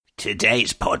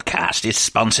Today's podcast is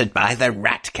sponsored by the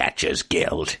Rat Catchers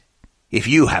Guild. If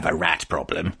you have a rat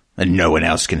problem, and no one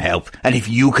else can help, and if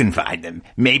you can find them,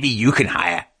 maybe you can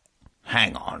hire...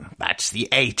 Hang on, that's the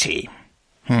A-team.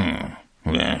 The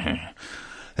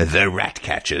Rat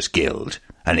Catchers Guild.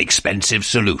 An expensive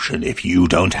solution if you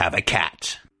don't have a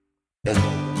cat.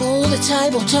 All the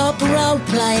tabletop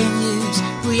role-playing news.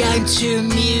 We aim to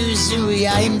amuse and we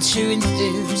aim to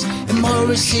enthuse. And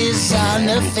Morris's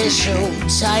unofficial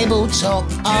tabletop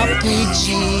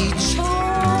RPG.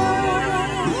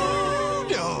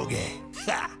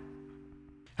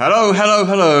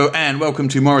 Hello, and welcome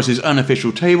to Morris's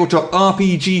unofficial tabletop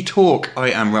RPG talk.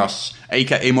 I am Russ,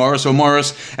 aka Morris, or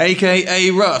Morris, aka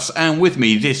Russ, and with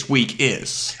me this week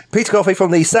is... Peter Coffey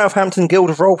from the Southampton Guild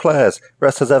of Role Players.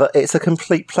 Russ, as ever, it's a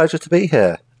complete pleasure to be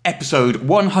here. Episode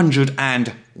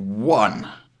 101.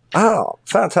 Ah,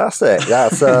 fantastic.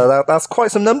 That's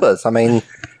quite some numbers. I mean,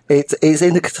 it's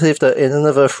indicative that in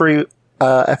another 3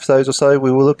 episodes or so,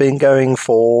 we will have been going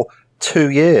for 2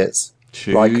 years.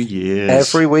 2 years.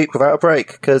 Every week without a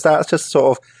break, because that's just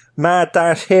sort of mad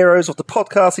dash heroes of the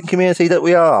podcasting community that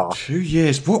we are. 2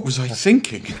 years? What was I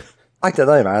thinking? I don't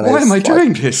know, man. Why am I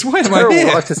doing this? Why am I here?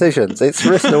 Terrible life decisions. It's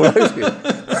written all over you.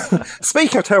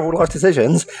 Speaking of terrible life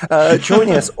decisions,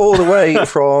 joining us all the way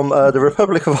from the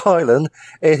Republic of Ireland,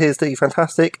 it is the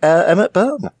fantastic Emmett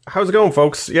Byrne. How's it going,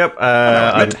 folks? Yep.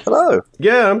 Hello.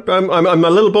 Yeah, I'm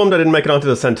a little bummed I didn't make it onto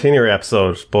the Centenary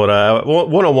episode, but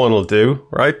 101 will do,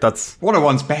 right? That's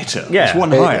 101's better. Yeah. It's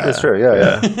one higher. It's true,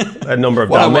 yeah. a number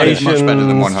of 101 is much better than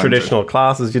Dalmatians, 100. traditional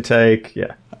classes you take.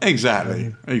 Yeah.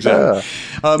 Exactly. Yeah.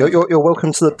 You're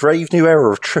welcome to the brave new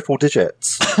era of triple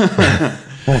digits.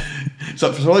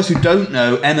 So, for those who don't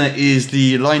know, Emma is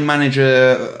the line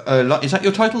manager. Is that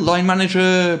your title? Line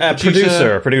manager?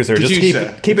 Producer.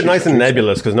 Just keep it nice and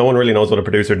nebulous because no one really knows what a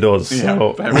producer does. Yeah,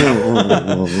 so.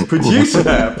 Producer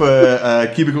for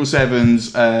Cubicle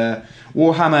 7's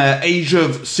Warhammer Age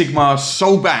of Sigmar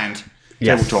Soulband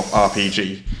tabletop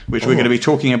RPG, which we're going to be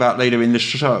talking about later in the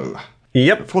show.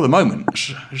 Yep. For the moment,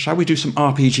 shall we do some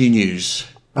RPG news?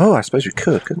 Oh, I suppose we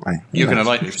could, couldn't we? You're going to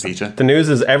like this, Peter. The news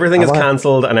is everything is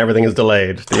cancelled and everything is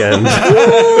delayed. The end.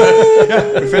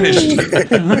 We're finished.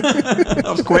 That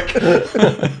was quick.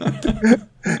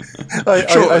 I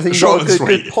think you've got a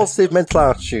good positive mental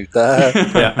attitude there.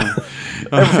 Yeah.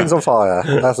 Everything's on fire.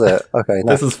 That's it. Okay,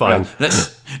 this is fine.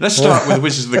 Let's start with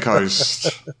Wizards of the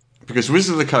Coast. Because Wizards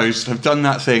of the Coast have done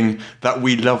that thing that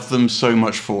we love them so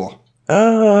much for.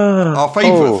 Our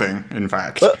favourite thing, in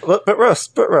fact. But Russ,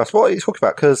 what are you talking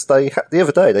about? Because the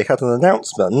other day they had an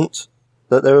announcement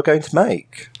that they were going to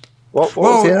make. What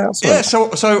was the announcement? Yeah,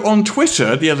 so on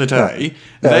Twitter the other day,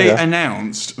 they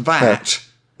announced that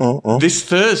this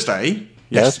Thursday,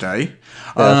 yesterday,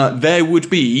 there would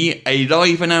be a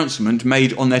live announcement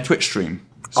made on their Twitch stream.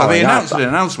 So they announced an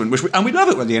announcement, and we love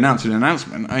it when they announce an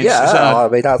announcement. I mean,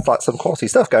 that's like some quality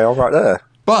stuff going on right there.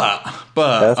 But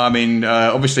I mean,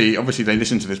 obviously they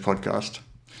listen to this podcast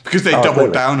because they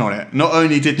doubled down on it. Not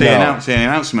only did they announce the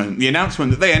announcement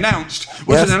that they announced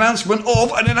was an announcement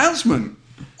of an announcement.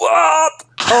 What?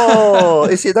 Oh,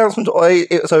 it's the announcement.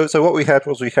 So what we had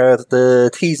was the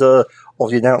teaser of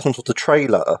the announcement of the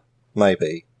trailer,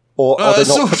 maybe. Or are they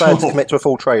not prepared to commit to a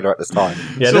full trailer at this time?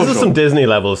 Yeah, this is some Disney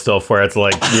level stuff where it's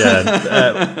like,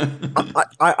 I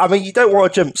mean, you don't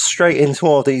want to jump straight into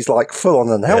all these like full-on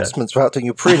announcements without doing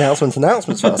your pre-announcement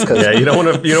announcements first. Yeah, you don't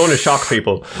want to shock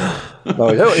people. No,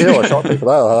 you don't want to shock people.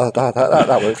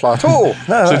 That won't fly at all.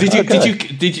 No, so did you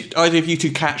either of you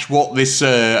two catch what this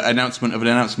announcement of an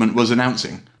announcement was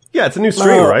announcing? Yeah, it's a new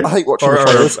stream, right? I hate watching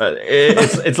trailers.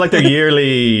 It's like their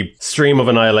yearly Stream of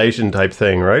Annihilation type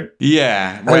thing, right?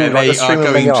 Yeah, where they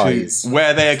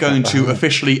are going to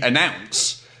officially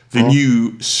announce the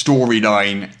new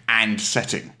storyline and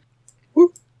setting.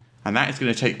 And that is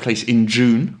going to take place in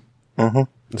June.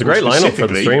 It's a great lineup for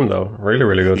the stream, though. Really,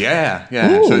 really good. Yeah.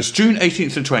 Ooh. So it's June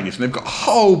 18th to 20th, and they've got a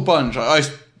whole bunch.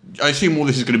 I assume all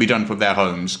this is going to be done from their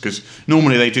homes because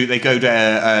normally they go to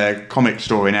a comic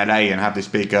store in LA and have this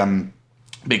big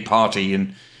party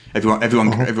and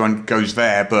everyone goes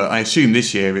there. But I assume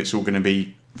this year it's all going to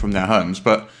be from their homes.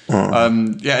 But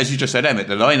as you just said, Emmett,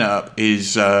 the lineup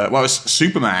is it's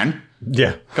Superman.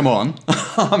 Yeah, come on.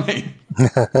 I mean,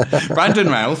 Brandon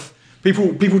Routh.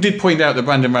 People did point out that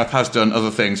Brandon Routh has done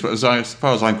other things, but as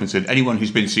far as I'm concerned, anyone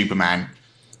who's been Superman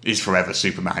is forever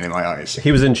Superman in my eyes.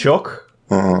 He was in Chuck.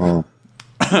 Was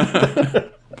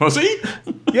he?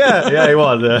 Yeah, he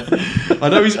was. I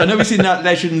know he's in that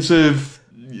Legends of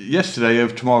Yesterday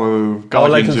of Tomorrow,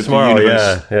 Guardians of Tomorrow, the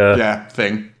Universe,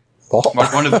 thing. What?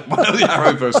 One of the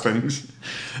Arrowverse things.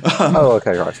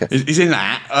 Okay, right. Yeah. He's in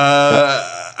that,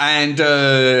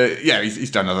 And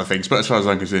he's done other things, but as far as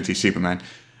I'm concerned, he's Superman.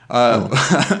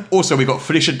 Also, we got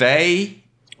Felicia Day.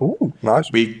 Ooh,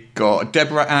 nice. We got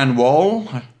Deborah Ann Wall.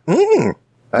 Excellent.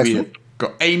 We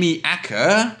got Amy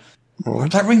Acker.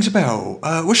 That rings a bell.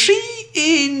 Was she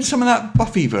in some of that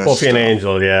Buffyverse Buffy and stuff?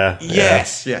 Angel, yeah.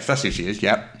 Yes, that's who she is,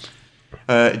 yep.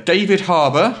 David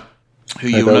Harbour, who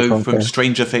you'll know from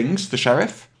Stranger Things, the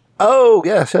sheriff. Oh,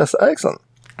 yes, excellent.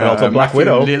 And also Black Matthew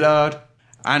Widow. Lillard,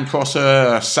 Ann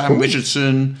Prosser, Sam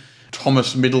Richardson,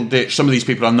 Thomas Middleditch. Some of these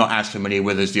people I'm not as familiar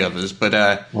with as the others, but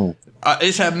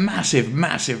it's a massive,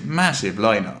 massive, massive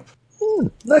lineup.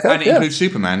 Okay, And it includes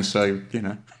Superman, so, you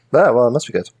know. Yeah, well, it must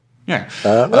be good. Yeah.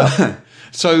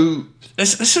 So,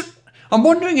 I'm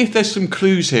wondering if there's some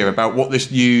clues here about what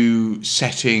this new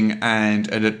setting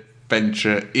and an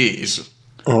adventure is.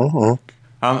 What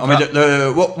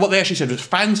they actually said was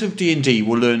fans of D&D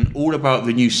will learn all about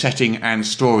the new setting and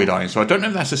storyline. So I don't know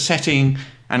if that's a setting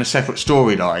and a separate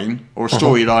storyline or a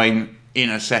storyline in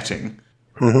a setting.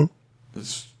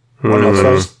 It's one of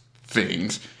those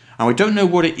things. And we don't know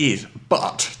what it is,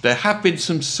 but there have been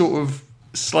some sort of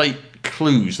slight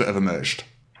clues that have emerged.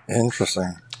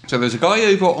 Interesting. So there's a guy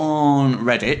over on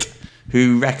Reddit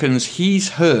who reckons he's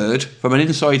heard from an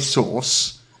inside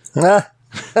source that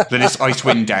it's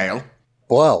Icewind Dale.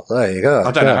 Well, there you go.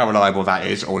 I don't know how reliable that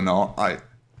is or not.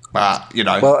 But, you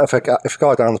know. Well, if a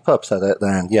guy down the pub said it,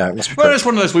 then, yeah, it must be Well, true. it's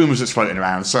one of those rumours that's floating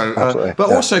around. So, but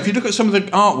yeah. also, if you look at some of the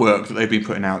artwork that they've been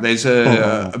putting out, there's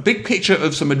a big picture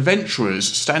of some adventurers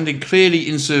standing clearly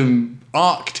in some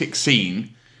Arctic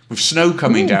scene with snow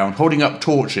coming down, holding up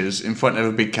torches in front of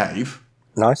a big cave.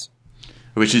 Nice.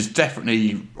 Which is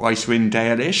definitely Icewind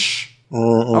Dale-ish.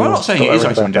 I'm not saying it is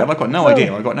Icewind Dale. I've got no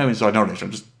idea. I've got no inside knowledge.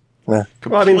 I'm just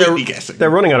completely guessing. They're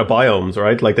running out of biomes,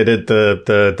 right? Like they did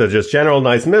the just general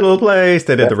nice middle place.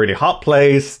 They did the really hot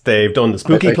place. They've done the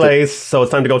spooky place. So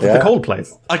it's time to go to the cold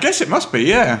place. I guess it must be,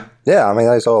 yeah. Yeah, I mean,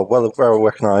 those are well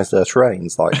recognised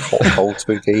terrains, like hot, cold,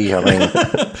 spooky. I mean,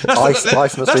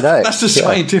 ice must be next. That's the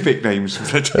scientific names for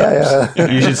the terms. Yeah.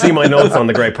 You should see my notes on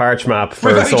the Great Parch map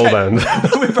for Soulbound.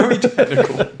 We're very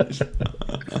technical.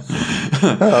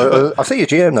 I see your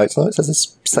GM notes. It says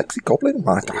this sexy goblin.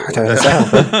 I don't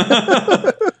understand.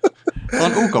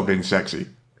 Aren't all goblins sexy?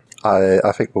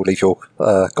 I think we'll leave your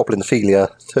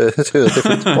goblinophilia to a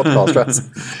different podcast. Rats.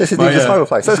 This is Ninja Smoker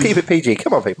Place. Let's keep it PG.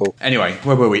 Come on, people. Anyway,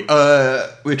 where were we? We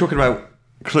were talking about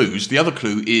clues. The other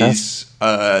clue is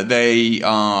they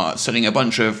are selling a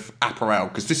bunch of apparel,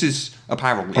 because this is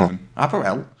apparel even.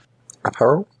 Apparel?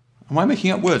 Apparel? Am I making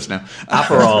up words now?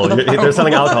 Aperol. They're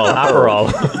selling alcohol.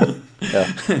 Aperol.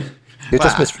 Yeah. You're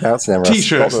just mispronouncing them.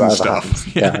 T-shirts and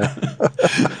stuff. Yeah.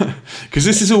 Because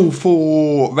this is all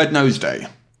for Red Nose Day.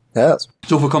 Yes.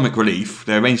 It's all for Comic Relief.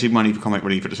 They're raising money for Comic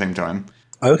Relief at the same time.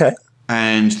 Okay.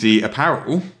 And the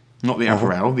apparel, not the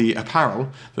apparel, the apparel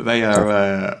that they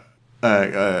are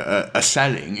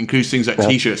selling includes things like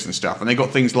T-shirts and stuff. And they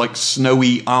got things like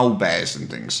snowy owlbears and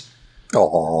things.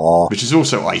 Aww. Which is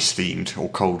also ice-themed or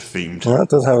cold-themed. Well, that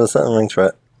does have a certain ring to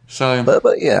it. So,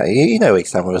 but yeah, you know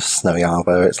East Ham with a snowy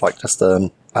owlbear. It's like just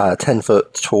 10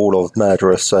 foot tall of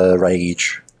murderous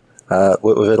rage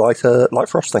with a light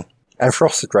frosting. And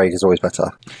frosted rage is always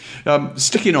better.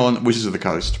 Sticking on Wizards of the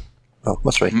Coast. Oh,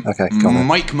 must be. Okay, go on.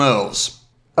 Mike Merles.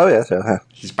 Oh, yeah.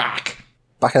 He's back.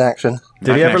 Back in action.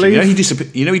 Did he ever leave?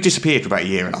 You know he disappeared for about a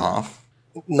year and a half.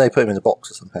 They put him in a box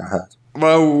or something, I heard.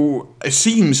 Well, it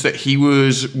seems that he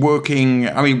was working...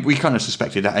 I mean, we kind of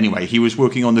suspected that anyway. He was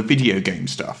working on the video game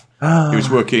stuff. He was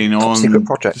working on secret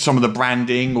project. Some of the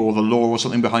branding or the lore or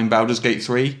something behind Baldur's Gate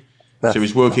 3. So he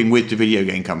was working with the video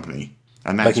game company.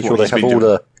 And that's making sure they have all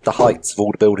the heights of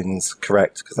all the buildings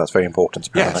correct, because that's very important.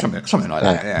 Apparently. Yeah, something like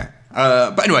that,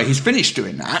 yeah. But anyway, he's finished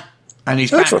doing that, and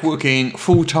he's back working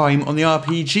full-time on the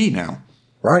RPG now.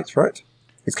 Right.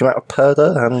 He's come out of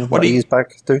Perda, and he's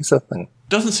back doing something.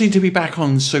 Doesn't seem to be back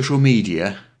on social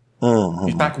media.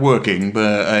 He's back working,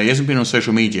 but he hasn't been on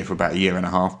social media for about a year and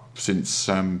a half since...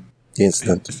 the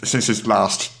incident. Since his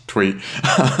last tweet.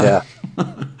 Yeah.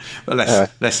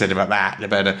 But less said about that, the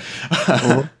better.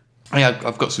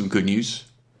 I've got some good news.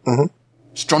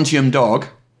 Strontium Dog.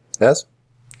 Yes?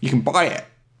 You can buy it.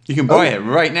 You can buy it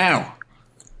right now.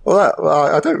 Well,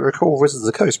 I don't recall Wizards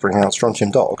of the Coast bringing out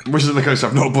Strontium Dog. Wizards of the Coast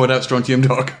have not brought out Strontium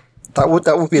Dog. That would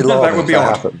be alarming. That would be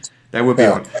odd. Happened. That would be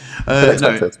odd.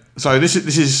 No, so this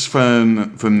is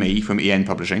from me, from EN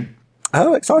Publishing.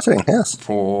 Oh, exciting, yes.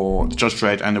 For the Judge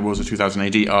Dredd and the Wars of 2000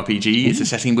 AD RPG. It's a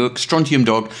setting book, Strontium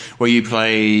Dog, where you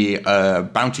play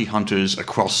bounty hunters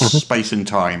across space and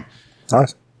time.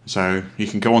 Nice. So you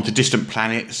can go onto distant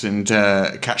planets and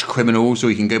catch criminals, or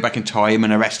you can go back in time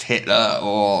and arrest Hitler,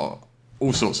 or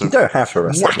all sorts of. You don't have to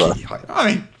arrest wacky. it,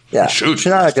 I mean, yeah, should.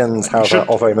 shenanigans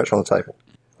are very much on the table.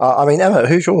 I mean, Emma,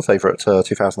 who's your favourite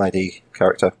 2000 AD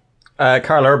character?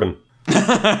 Carl Urban.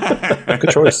 Good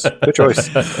choice.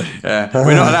 Yeah.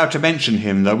 We're not allowed to mention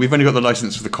him, though. We've only got the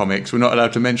license for the comics. We're not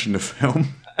allowed to mention the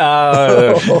film.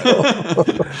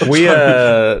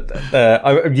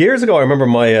 Years ago, I remember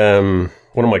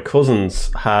one of my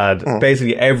cousins had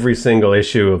basically every single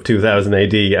issue of 2000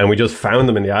 AD, and we just found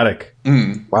them in the attic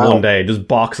one day. Just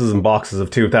boxes and boxes of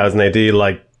 2000 AD,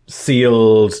 like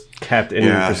sealed, kept in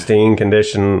pristine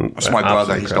condition. That's my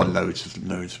brother. He's got loads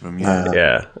of them.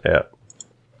 Yeah.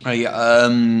 I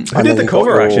did the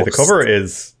cover, actually. The cover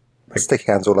is sticky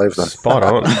hands all over them. Spot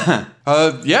on.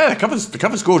 the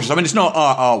cover's gorgeous. I mean, it's not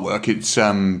artwork. It's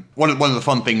one of the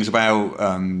fun things about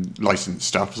licensed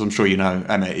stuff, as I'm sure you know,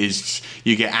 Emma, is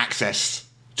you get access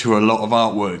to a lot of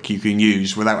artwork you can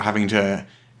use without having to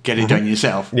get it done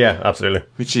yourself. Yeah, absolutely.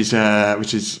 Which is a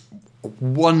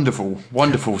wonderful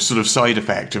sort of side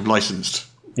effect of licensed.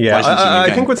 Yeah, I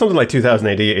think with something like 2000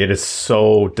 AD, it is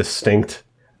so distinct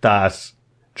that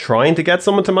trying to get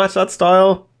someone to match that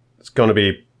style is going to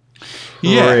be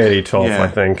pretty tough, I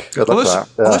think.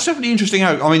 That's definitely interesting.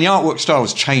 I mean, the artwork style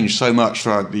has changed so much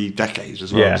throughout the decades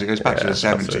as well, because it goes back to the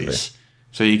 70s. Absolutely.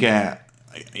 So you get,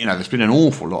 there's been an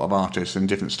awful lot of artists and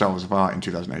different styles of art in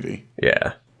 2000 AD.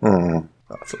 Yeah.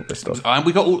 That's all this stuff. And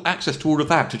we got access to all of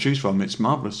that to choose from. It's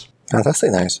marvellous.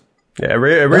 Fantastic, nice. Yeah, it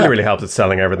really helps with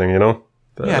selling everything, And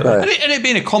it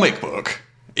being a comic book,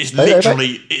 it's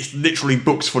literally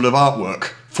books full of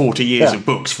artwork. 40 years of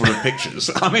books full of pictures.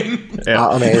 I mean,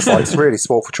 it's really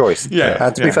small for choice. Yeah,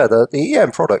 and to be fair, the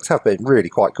EM products have been really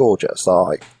quite gorgeous.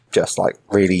 Just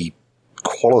really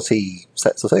quality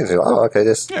sets of things. You're like, okay,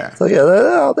 this. Yeah. So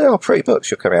they are pretty books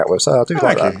you're coming out with. So I do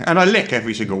like that. And I lick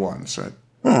every single one. So.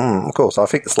 Of course, I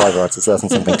think the saliva there's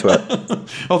something to it.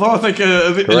 Although I think in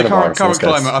the current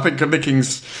climate, I think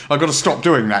licking's. I've got to stop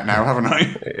doing that now, haven't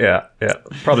I? Yeah,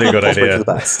 probably a good idea. For the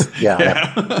best.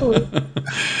 Yeah.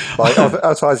 Like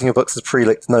advertising your books as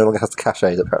pre-licked no longer has the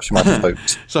cachet that perhaps you might have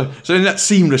hoped. So in that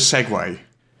seamless segue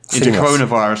into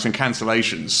coronavirus and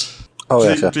cancellations. Oh,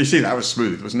 yeah. Did you see that was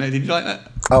smooth, wasn't it? Did you like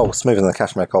that? Oh, smoother than the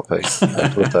cashmere copies.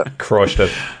 Crushed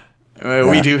it.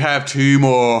 We do have two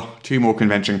more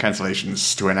convention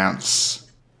cancellations to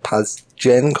announce. Has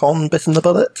Gen Con bitten the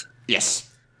bullet? Yes.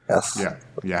 Yeah.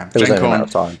 It was Gen Con. Out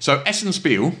of time. So Essen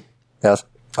Spiel has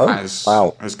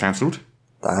cancelled.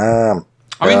 Damn.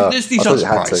 I mean, these are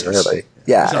surprises. Really.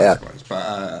 Yeah.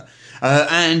 But,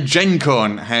 and Gen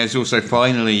Con has also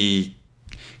finally...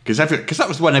 Because that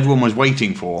was the one everyone was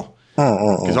waiting for.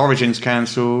 Because Origins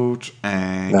cancelled,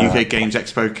 and UK Games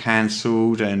Expo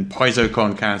cancelled, and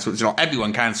PaizoCon cancelled. So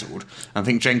everyone cancelled. I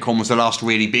think Gen Con was the last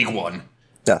really big one.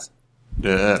 Yes.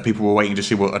 People were waiting to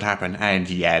see what would happen, and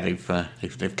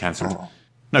they've cancelled.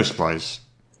 No surprise.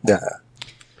 Yeah.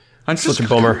 I'm such a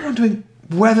bummer. Wondering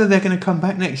whether they're going to come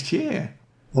back next year.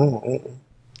 I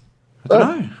don't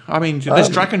know. I mean, there's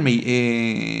Dragon Meet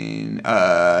in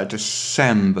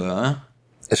December.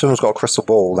 If someone's got a crystal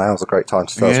ball, now's a great time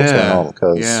to tell us what's going on,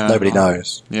 because nobody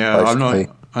knows. Yeah,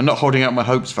 I'm not holding out my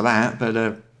hopes for that,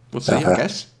 but we'll see, I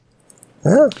guess.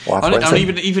 Yeah,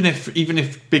 even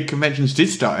if big conventions did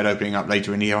start opening up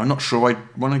later in the year, I'm not sure I'd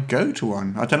want to go to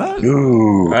one. I don't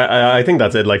know. I think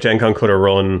that's it. Like, Gen Con could have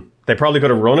run... They probably could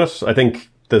have run it. I think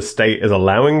the state is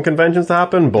allowing conventions to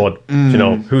happen, but,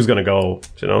 who's going to go,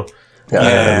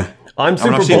 Yeah. I'm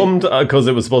super bummed because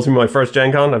it was supposed to be my first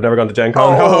Gen Con. I've never gone to Gen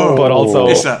Con. But also,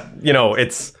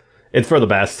 it's for the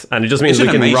best. And it just means we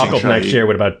can rock up next year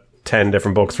with about 10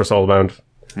 different books for Soulbound.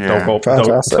 Yeah.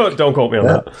 Don't quote me on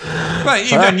that. Right,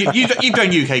 you've done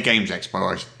UK Games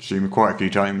Expo, I assume, quite a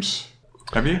few times.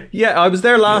 Have you? Yeah, I was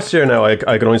there last year now. I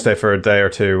could only stay for a day or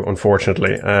two,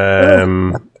 unfortunately. I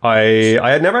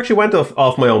had never actually went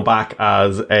off my own back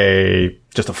as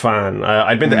just a fan.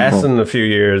 I'd been to Essen a few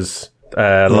years...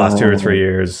 the last 2 or 3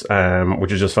 years,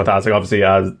 which is just fantastic. Obviously,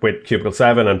 with Cubicle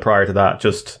 7, and prior to that,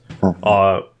 just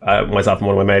myself and one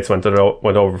of my mates went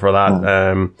over for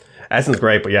that. Essen's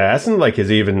great, but Essen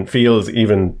feels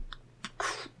even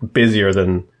busier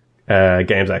than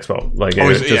Games Expo. Like,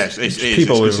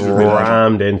 people is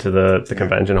rammed into the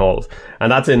convention halls, and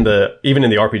that's even in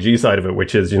the RPG side of it,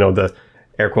 which is the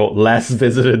air quote less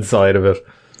visited side of it.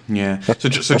 Yeah, so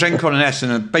Gen Con and Essen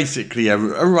are basically are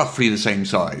roughly the same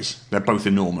size. They're both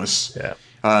enormous. Yeah.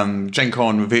 Gen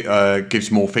Con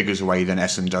gives more figures away than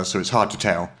Essen does, so it's hard to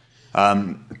tell.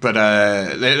 But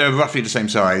they're roughly the same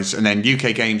size. And then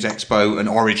UK Games Expo and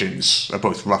Origins are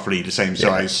both roughly the same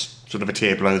size, sort of a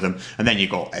tier below them. And then you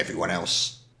got everyone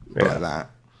else below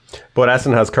that. But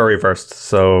Essen has Curryverse,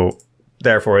 so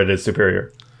therefore it is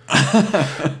superior.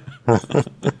 I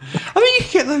mean, you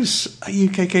can get those at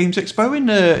UK Games Expo in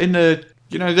the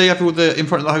they have all the in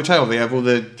front of the hotel. They have all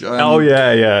the not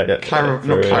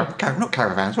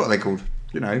caravans. What are they called?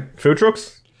 Food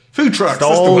trucks. Food trucks.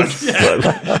 Stalls. That's the one.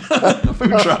 Yeah.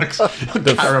 Food trucks.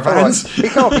 Caravans. Right. You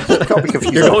can't be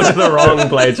confused. You're going to the wrong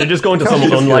place. You're just going to some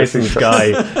unlicensed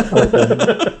guy.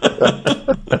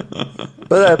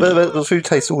 But the food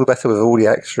tastes all the better with all the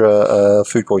extra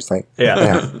food poisoning.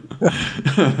 Yeah.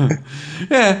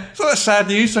 Yeah. So that's sad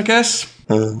news, I guess.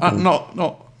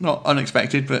 Not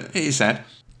unexpected, but it is sad.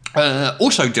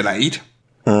 Also delayed.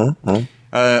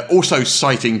 Also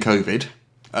citing COVID.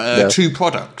 Two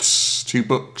products, 2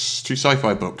 books, 2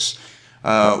 sci-fi books.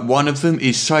 One of them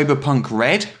is Cyberpunk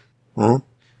Red,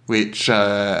 which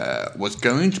was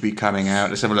going to be coming out.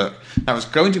 Let's have a look. That was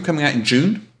going to be coming out in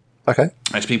June. Okay.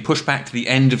 It's been pushed back to the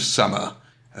end of summer.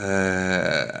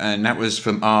 And that was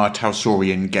from R.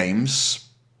 Talsorian Games.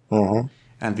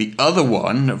 And the other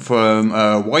one from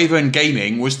Wyvern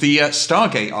Gaming was the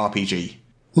Stargate RPG.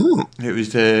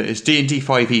 It's D&D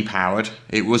 5e powered.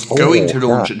 It was going to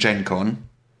launch at Gen Con.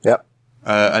 Yep.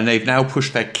 And they've now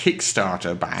pushed their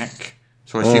Kickstarter back.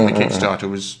 So I assume the Kickstarter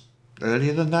was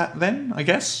earlier than that then, I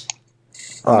guess?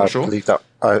 I'm not sure. I believe that.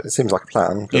 It seems like a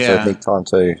plan, because they need time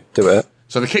to do it.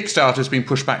 So the Kickstarter has been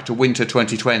pushed back to winter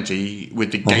 2020,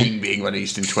 with the game being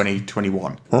released in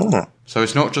 2021. So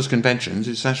it's not just conventions;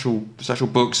 it's actual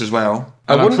books as well.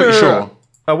 And I'm pretty sure.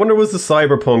 I wonder, was the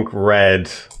Cyberpunk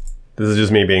Red? This is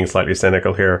just me being slightly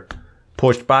cynical here.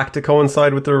 Pushed back to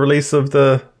coincide with the release of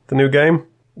the new game,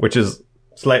 which is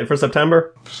slated for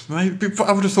September. Maybe,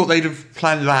 I would have thought they'd have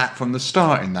planned that from the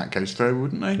start. In that case, though,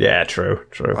 wouldn't they? Yeah, true.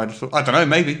 I don't know.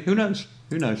 Maybe. Who knows?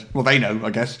 Well, they know, I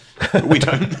guess. But we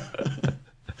don't.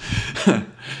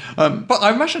 But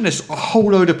I imagine there's a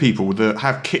whole load of people that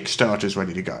have Kickstarters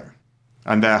ready to go,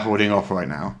 and they're holding off right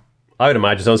now. I would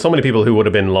imagine so many people who would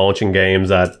have been launching games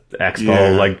at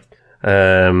Expo, like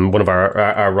one of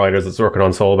our writers that's working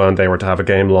on Soulbound, they were to have a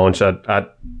game launch at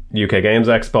UK Games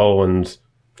Expo, and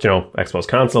Expo's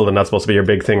cancelled, and that's supposed to be your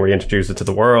big thing where you introduce it to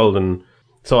the world. And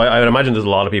so I would imagine there's a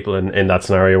lot of people in that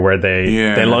scenario where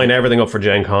they line everything up for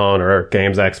Gen Con or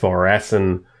Games Expo or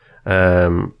Essen,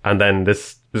 and then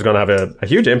this is going to have a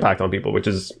huge impact on people, which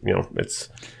is, it's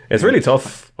really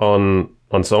tough on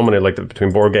so many, like between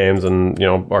board games and,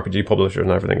 RPG publishers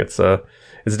and everything. It's a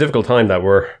difficult time that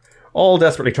we're all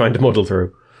desperately trying to muddle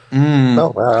through.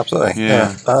 Oh, wow, absolutely.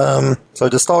 Yeah. So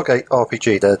the Stargate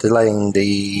RPG, they're delaying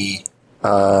the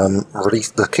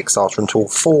release, the Kickstarter, until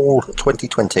fall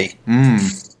 2020.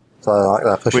 So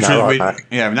they're pushing that right back.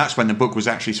 Yeah, and that's when the book was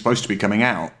actually supposed to be coming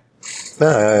out.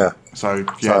 Yeah. So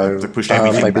they pushed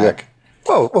everything back.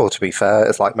 Well, to be fair,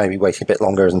 it's like maybe waiting a bit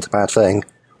longer isn't a bad thing.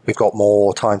 We've got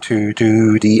more time to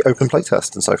do the open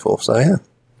playtest and so forth. So yeah,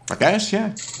 I guess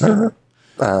yeah. Yeah.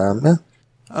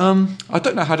 I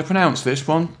don't know how to pronounce this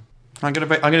one. I'm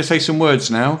gonna say some words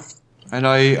now, and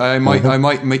I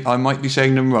might be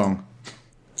saying them wrong.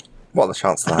 What are the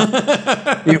chances of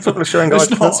that? You publish your own guide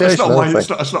to pronunciation.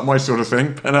 It's not my sort of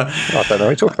thing. And, I don't know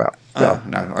what you're talking about.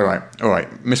 No. All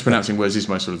right. Mispronouncing words is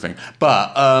my sort of thing.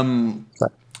 But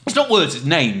it's not words. It's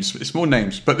names. It's more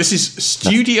names. But this is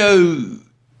Studio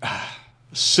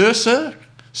Cerca,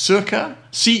 CERCA.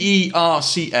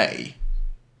 CERCA.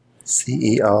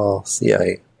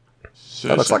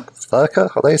 That looks like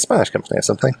Cerca. Are they a Spanish company or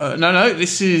something? No.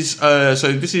 This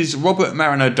is Robert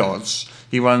Mariner Dodds.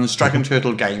 He runs Dragon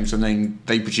Turtle Games, and then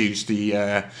they produce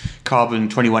the Carbon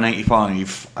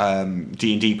 2185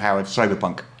 D&D powered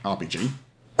Cyberpunk RPG.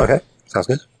 Okay, sounds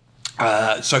good.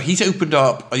 So he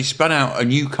spun out a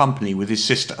new company with his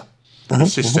sister,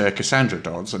 Cassandra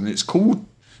Dodds, and it's called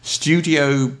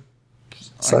Studio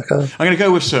Cerca? I'm going to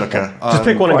go with Cerca. Just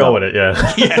pick one and go with it, yeah.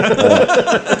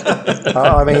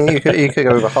 I mean, you could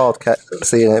go with a hard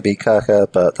C and it'd be Kirka,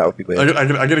 but that would be weird. I'm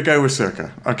going to go with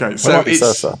Cerca. Okay, so it might be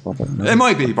Cerca. It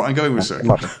might be, but I'm going with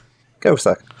Cerca. Go with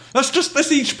Cerca.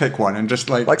 Let's each pick one and just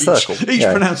like circle. Each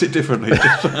pronounce it differently.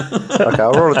 Okay,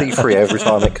 I'll roll a D3 every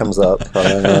time it comes up.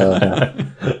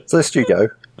 So the studio.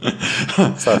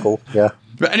 Circle, yeah.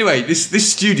 But anyway,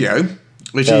 this studio,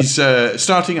 which is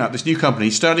starting up, this new company,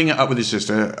 starting it up with his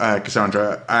sister,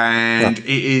 Cassandra, and it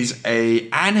is a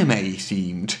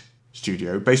anime-themed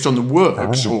studio based on the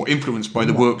works, or influenced by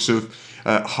the works of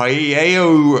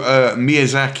Hayao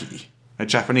Miyazaki, a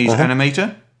Japanese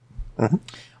animator.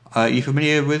 Are you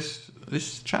familiar with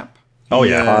this chap? Oh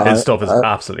yeah, his stuff is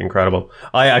absolutely incredible.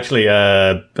 I actually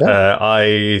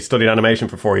I studied animation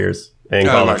for 4 years in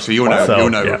college. Right, so you'll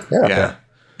know. Yeah.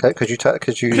 Okay, could you tell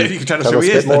us who a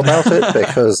bit more about it?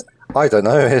 Because I don't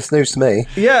know. It's news to me.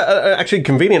 Yeah, actually,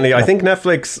 conveniently, I think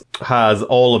Netflix has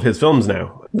all of his films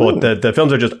now. But the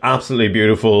films are just absolutely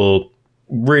beautiful,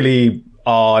 really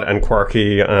odd and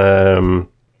quirky,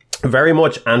 very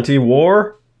much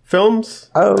anti-war films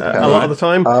a lot of the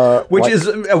time, which like is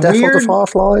a Death weird... of the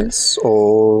Fireflies,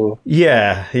 or...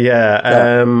 Yeah. Is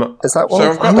that one?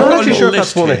 So I'm not actually sure if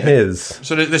list that's one of here. his.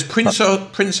 So there's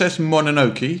Princess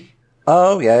Mononoke,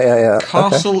 Oh, yeah.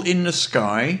 Castle Okay. in the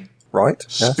Sky, Right,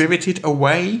 yes. Spirited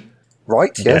Away.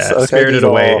 Right, yes. Yeah, Okay, Spirited these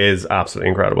Away are- is absolutely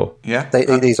incredible. Yeah.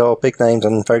 these are big names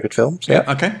and very good films. Yeah.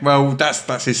 Okay. Well,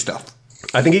 that's his stuff.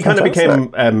 I think he kind of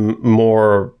Fantastic. became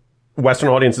more... Western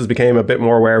audiences became a bit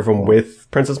more aware of him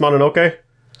with Princess Mononoke.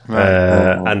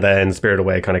 And then Spirited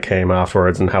Away kind of came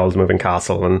afterwards, and Howl's Moving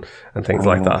Castle and things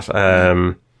like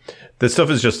that. This stuff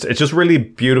is it's just really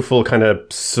beautiful, kind of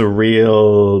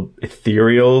surreal,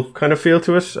 ethereal kind of feel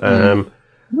to it.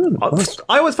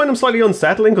 I always find them slightly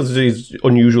unsettling because there's these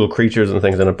unusual creatures and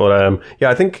things in it. But yeah,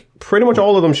 I think pretty much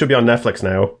all of them should be on Netflix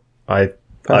now.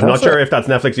 I'm not sure if that's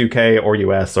Netflix UK or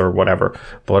US or whatever.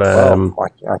 But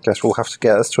I guess we'll have to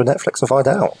get us to a Netflix to find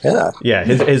out. Yeah. yeah,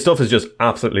 his stuff is just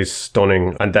absolutely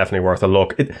stunning and definitely worth a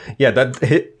look.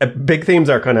 Big themes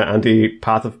are kind of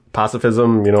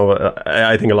anti-pacifism. You know,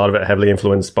 I think a lot of it heavily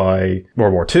influenced by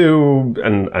World War II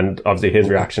and obviously his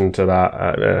reaction to that.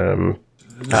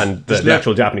 And the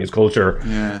actual Japanese culture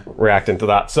reacting to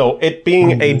that. So it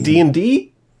being a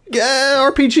D&D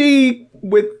RPG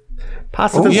with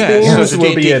pacifist themes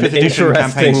will be an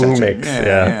interesting mix.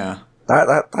 Yeah.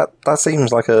 That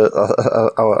seems like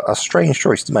a strange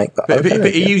choice to make. But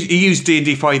he used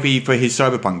D&D 5e for his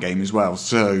Cyberpunk game as well.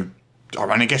 So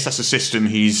I guess that's a system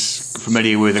he's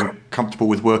familiar with and comfortable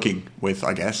with working with,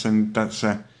 I guess. And that's...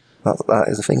 that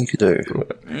is a thing you could do.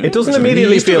 It doesn't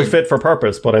immediately feel fit for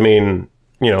purpose, but I mean...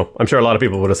 You know, I'm sure a lot of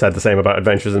people would have said the same about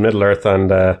Adventures in Middle-earth and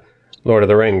Lord of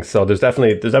the Rings. So there's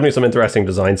definitely some interesting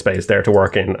design space there to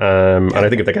work in. And I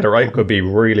think if they get it right, it could be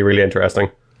really, really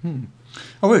interesting. Oh,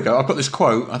 here we go. I've got this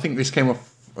quote. I think this came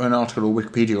off an article or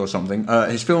Wikipedia or something.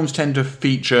 His films tend to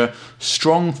feature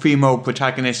strong female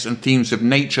protagonists and themes of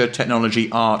nature, technology,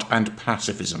 art, and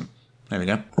pacifism. There we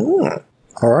go.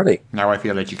 Alrighty. Now I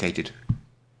feel educated.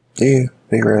 Do you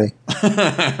really?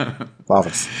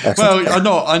 Marvelous. Excellent.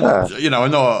 Well,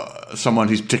 I'm not someone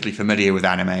who's particularly familiar with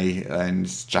anime and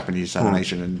Japanese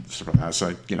animation and stuff like that.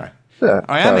 So,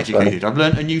 I am educated. I've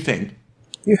learned a new thing.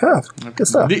 You have. Good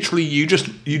stuff. Literally, you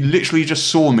literally just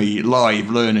saw me live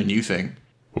learn a new thing.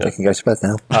 You can go to bed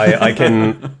now.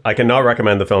 I cannot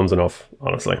recommend the films enough,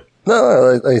 honestly.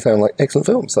 No, they sound like excellent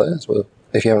films. So yes, well,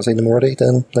 if you haven't seen them already,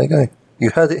 then there you go. You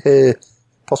heard it here,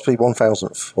 possibly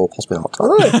 1000th, or possibly not. I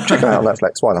don't know. Check them out on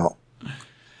Netflix. Why not?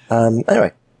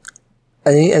 Anyway,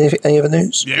 any other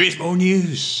news? There is more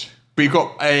news. We've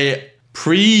got a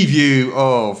preview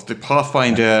of the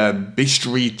Pathfinder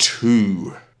Mystery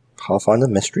 2. Pathfinder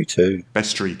Mystery 2.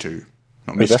 Mystery 2.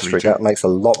 Not Mystery 2. That makes a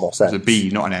lot more sense. It's a B,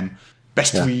 not an M.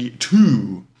 Mystery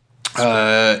 2.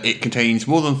 It contains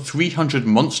more than 300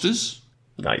 monsters.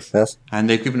 Nice. Yes. And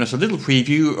they've given us a little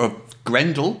preview of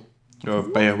Grendel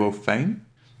of Beowulf fame,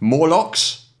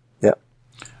 Morlocks,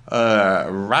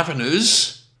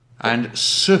 Raveners, and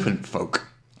Serpent Folk,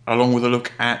 along with a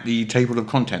look at the table of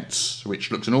contents, which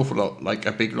looks an awful lot like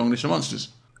a big long list of monsters.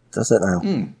 Does it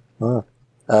now? Oh.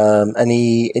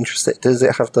 Any interest? Does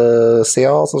it have the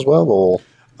CRs as well, or?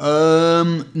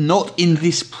 Not in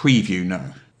this preview,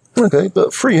 no. Okay,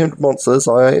 but 300 monsters.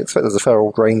 I expect there's a fair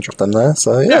old range of them there.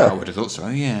 So yeah, I would have thought so.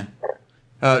 Yeah.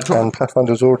 And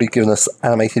Pathfinder's already given us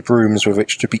animated rooms with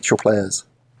which to beat your players.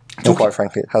 And quite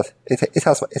frankly, it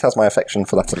has my affection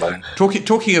for that alone.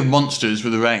 Talking of monsters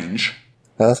with a range,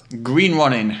 Yes? Green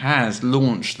Ronin has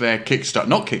launched their Kickstarter.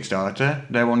 Not Kickstarter.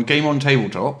 They're on Game on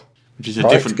Tabletop, which is a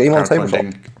different Game on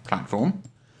crowdfunding platform.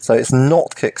 So it's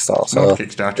not Kickstarter. Not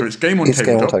Kickstarter. It's Game on It's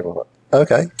Game on Tabletop.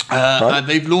 Tabletop. Okay. Right.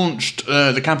 They've launched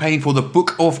the campaign for the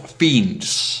Book of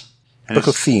Fiends. And Book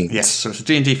of Fiends. Yes, so it's a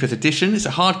D&D 5th edition. It's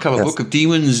a hardcover book of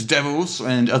demons, devils,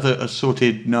 and other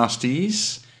assorted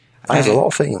nasties. There's a lot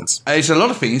of fiends. It's a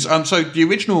lot of fiends. So the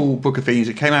original Book of Fiends,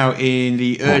 it came out in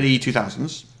the early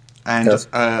 2000s. And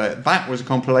that was a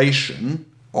compilation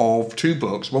of two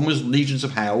books. One was Legions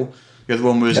of Hell. The other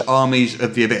one was Armies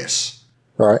of the Abyss.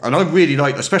 Right. And I really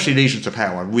liked, especially Legions of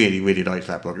Hell, I really, really liked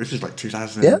that book. This was like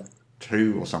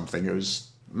 2002 or something. It was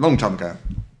a long time ago.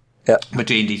 Yeah. But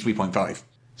D&D 3.5.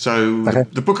 So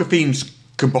the Book of Fiends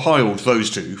compiled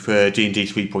those two for D&D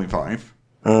 3.5.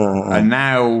 And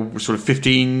now, sort of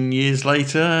 15 years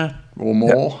later or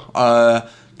more,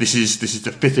 this is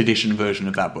the 5th edition version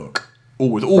of that book. All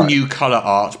with all new colour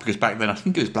art, because back then I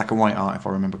think it was black and white art, if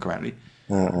I remember correctly.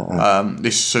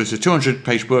 So it's a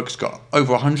 200-page book. It's got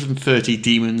over 130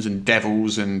 demons and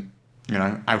devils and,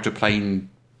 outer plane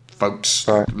folks,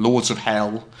 lords of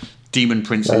hell, demon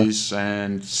princes,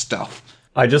 and stuff.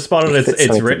 I just spotted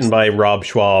it's written by Rob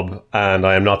Schwab, and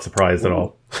I am not surprised at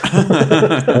all.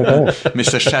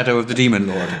 Mr. Shadow of the Demon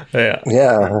Lord.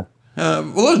 Yeah.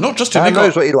 Well, not just him. He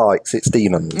knows what he likes. It's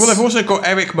demons. Well, they've also got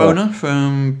Eric Mona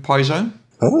from Paizo.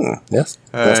 Oh, yes.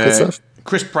 That's good stuff.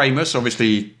 Chris Pramus,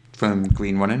 obviously from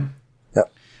Green Running.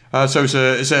 Yep. So it's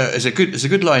a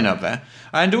good lineup there,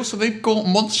 and also they've got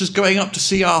monsters going up to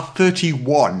CR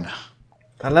 31.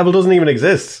 That level doesn't even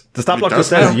exist. The stat block just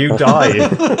says you die.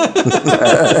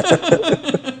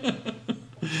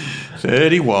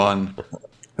 31.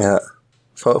 Yeah.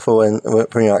 For when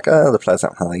you're like, the players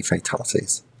don't have any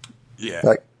fatalities. Yeah.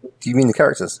 Like, do you mean the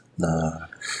characters? No.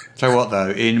 So what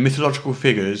though? In mythological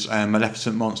figures and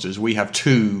maleficent monsters, we have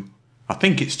two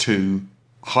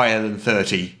higher than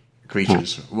 30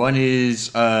 creatures. One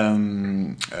is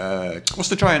what's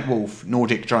the giant wolf?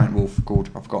 Nordic giant wolf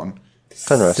called? I've forgotten.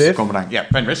 Fenris. Yeah,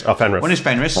 Fenris. Oh, Fenris. One is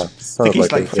Fenris. I think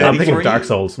he's like 33. I'm thinking of Dark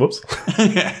Souls. Whoops.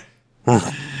 Yeah.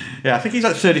 Yeah, I think he's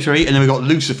like 33, and then we've got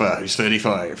Lucifer, who's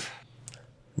 35.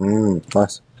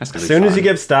 Nice. As soon as you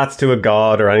give stats to a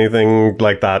god or anything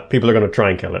like that, people are going to try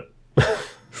and kill it.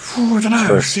 I don't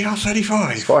know. CR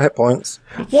 35. 5 hit points.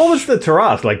 What was the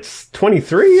Taras? Like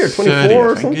 23 or 24 30,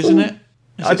 or I think, something? isn't it?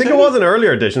 I think it was in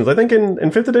earlier editions. I think in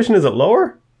 5th edition, is it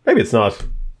lower? Maybe it's not.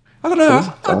 I don't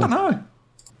know. I don't know.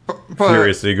 But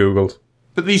Furiously Googled.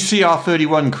 But these CR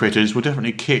 31 critters will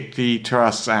definitely kick the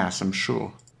Taras' ass, I'm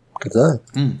sure. Good day.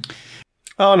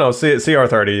 Oh, no.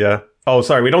 CR30, yeah. Oh,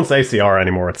 sorry. We don't say CR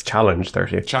anymore. It's Challenge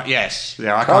 30. Yes.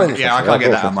 Yeah, I can't get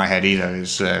that out of my head either.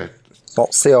 It's,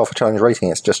 not CR for challenge rating,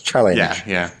 it's just challenge.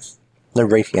 Yeah. No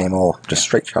rating anymore, just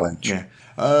straight challenge. Yeah.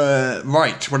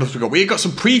 Right, what else we got? We've got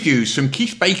some previews from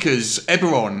Keith Baker's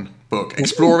Eberron book,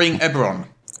 Exploring Eberron.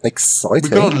 Exciting.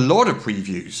 We've got a lot of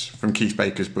previews from Keith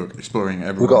Baker's book, Exploring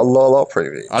Eberron. We've got a lot of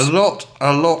previews. A lot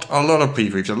of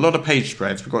previews, a lot of page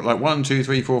spreads. We've got like 1, 2,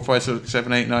 3, 4, 5, 6,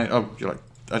 7, 8, 9, like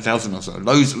a dozen or so.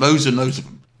 Loads and loads of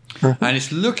them. And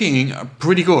it's looking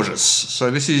pretty gorgeous. So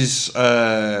this is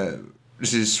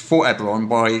for Eberron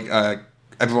by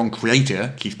Eberron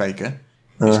creator, Keith Baker.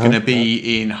 It's going to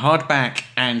be in hardback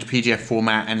and PDF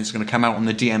format, and it's going to come out on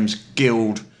the DM's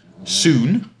Guild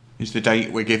soon, is the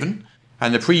date we're given.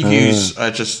 And the previews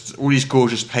are just all these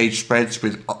gorgeous page spreads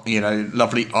with,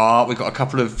 lovely art. We've got a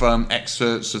couple of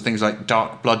excerpts of things like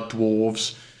Dark Blood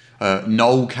Dwarves,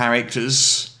 Gnoll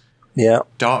characters,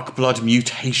 Dark Blood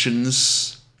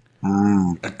mutations,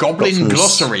 a Goblin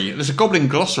glossary. There's a Goblin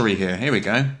glossary here. Here we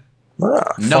go.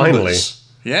 Numbers. Finally.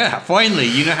 Yeah, finally.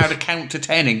 You know how to count to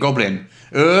 10 in Goblin.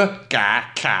 Ga,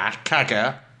 ka,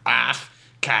 kaga, ath,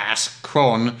 kas,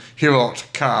 kron, hirot,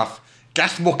 kaf,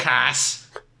 gath, mokas.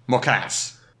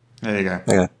 Mokas. There you go.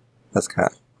 Yeah, that's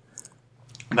cat.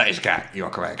 That is cat. You are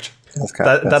correct. That's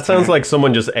cat. That sounds like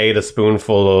someone just ate a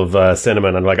spoonful of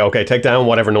cinnamon and like, okay, take down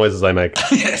whatever noises I make.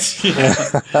 Yes. Yeah.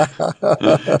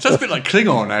 Sounds a bit like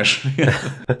Klingon, actually.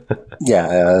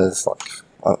 Yeah, it's like,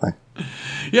 I don't know.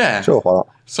 Yeah. Sure, why not?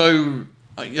 So,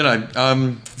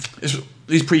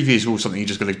 these previews are all something you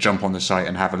just got to jump on the site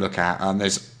and have a look at.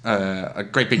 There's a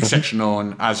great big section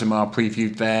on Azimar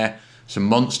previewed there. Some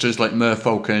monsters like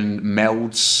Merfolk and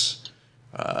Melds.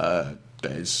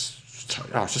 There's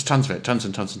just tons of it, tons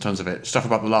and tons of it. Stuff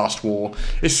about the Last War.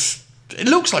 It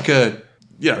looks like a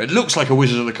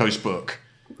Wizards of the Coast book.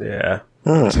 Yeah,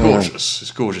 it's gorgeous.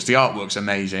 It's gorgeous. The artwork's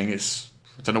amazing. I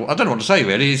don't know what to say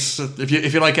really. It's,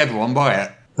 if you like everyone, buy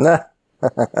it. Nah.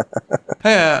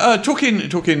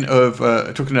 Talking of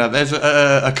there's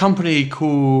a company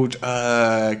called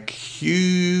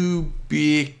Cubicle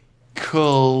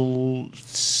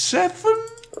 7?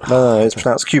 No, it's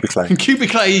pronounced Cubiclay.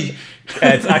 Cubiclay.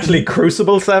 It's actually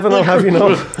Crucible 7, I'll have you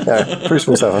know. Yeah,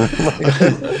 Crucible 7.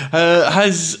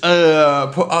 Has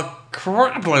put a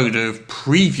crap load of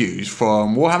previews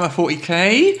from Warhammer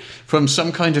 40k, from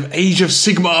some kind of Age of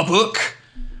Sigmar book,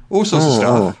 all sorts of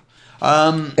stuff.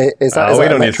 Is that we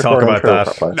don't need to talk about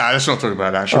that. No, let's not talk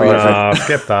about that, shall we? No,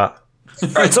 skip that.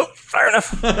 Right, so, fair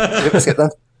enough. Let's get then.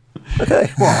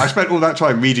 Okay. Well, I spent all that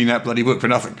time reading that bloody book for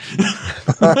nothing.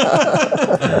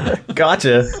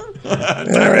 Gotcha.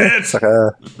 Damn it! It's like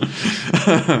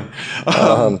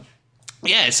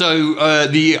so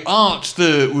the art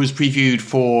that was previewed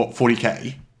for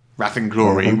 40k, Wrath and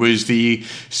Glory, was the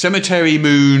Cemetery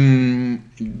Moon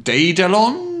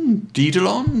Daedalon. I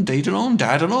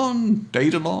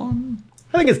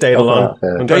think it's Daedalon.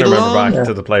 I'm trying to remember back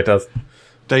to the playtest.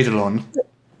 Daedalon.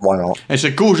 Why not? It's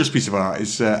a gorgeous piece of art.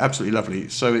 It's absolutely lovely.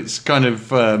 So it's kind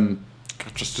of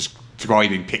just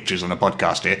describing pictures on a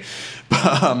podcast here,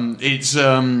 but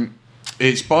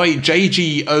it's by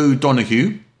J.G.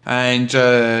 O'Donoghue, and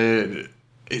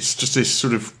it's just this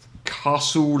sort of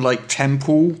castle-like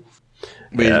temple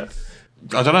with,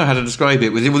 I don't know how to describe it,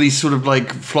 with all these sort of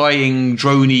like flying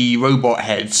droney robot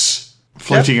heads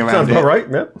floating around sounds it. about right,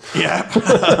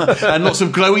 yeah. And lots of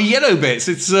glowy yellow bits.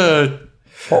 It's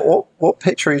What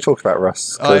picture are you talking about,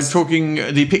 Russ? I'm talking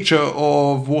the picture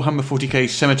of Warhammer 40k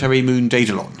Cemetery Moon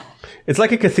Daedalon. It's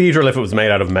like a cathedral if it was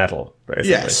made out of metal, basically.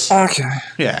 Yes. Okay.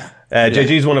 Yeah.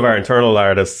 JG's one of our internal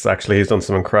artists, actually. He's done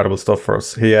some incredible stuff for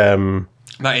us.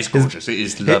 That is gorgeous. It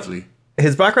is lovely.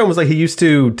 His background was like he used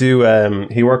to do,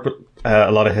 he worked with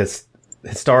a lot of his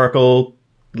historical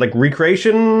like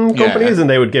recreation companies, and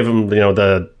they would give him,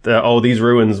 these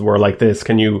ruins were like this.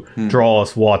 Can you draw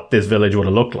us what this village would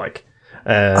have looked like?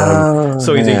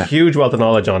 So he's a huge wealth of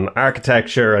knowledge on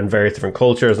architecture and various different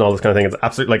cultures and all this kind of thing. It's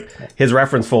absolutely like his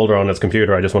reference folder on his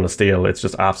computer. I just want to steal. It's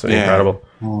just absolutely incredible.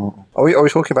 Are we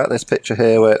talking about this picture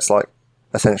here where it's like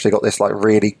essentially got this like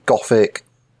really gothic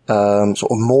sort of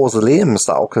mausoleum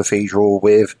style cathedral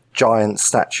with giant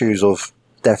statues of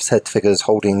death's head figures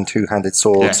holding two-handed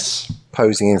swords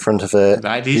posing in front of it?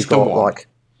 That is You've got like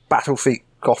battlefield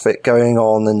gothic going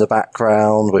on in the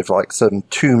background with like some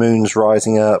two moons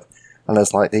rising up. And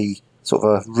there's like the sort of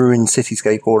a ruined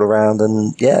cityscape all around.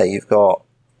 And yeah, you've got,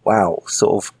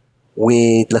 sort of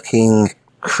weird looking,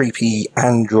 creepy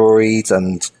androids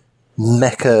and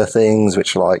mecha things,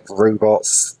 which are like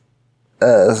robots,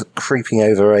 creeping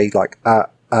over a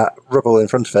rubble in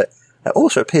front of it. It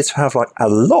also appears to have like a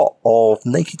lot of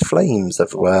naked flames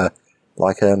everywhere,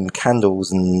 like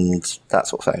candles and that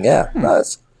sort of thing. Yeah,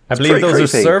 I believe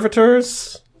those creepy. are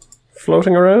servitors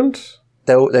floating around.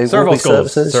 They will be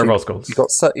servitors. Servo skulls. You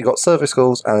got servo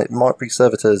skulls, and it might be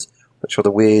servitors, which are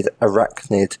the weird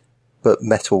arachnid but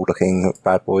metal-looking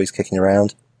bad boys kicking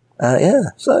around.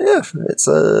 It's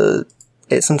some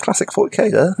classic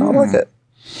 40k there. I like it.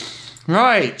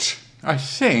 Right, I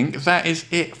think that is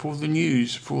it for the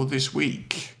news for this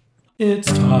week.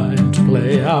 It's time to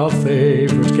play our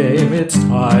favourite game. It's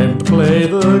time to play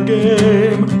the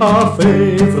game. Our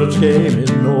favourite game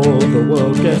in all the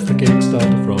world. Guess the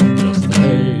Kickstarter from just the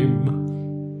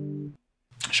name.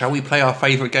 Shall we play our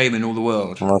favourite game in all the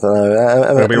world? I don't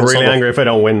know. I'll be really angry if I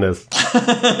don't win this.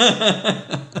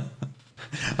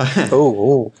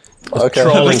 Okay.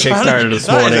 Trolling Kickstarter this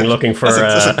morning looking for...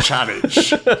 That's a challenge.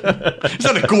 Is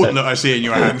that a gauntlet I see in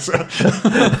your hands?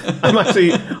 I'm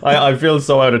actually... I feel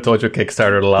so out of touch with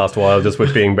Kickstarter the last while, just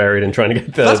with being buried and trying to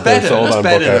get the sold-on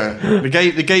book out.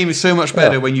 The game is so much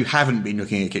better when you haven't been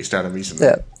looking at Kickstarter recently.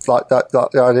 Yeah, like that.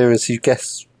 The idea is you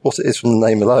guess what it is from the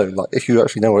name alone. Like if you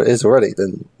actually know what it is already,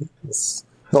 then it's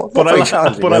not very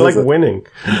challenging. But I like winning.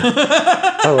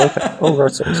 Okay. Oh,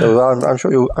 right. So I'm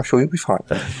sure you'll be fine.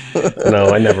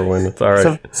 No, I never win. It's all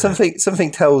right.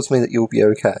 Something tells me that you'll be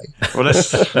okay. Well,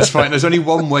 let's find. There's only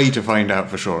one way to find out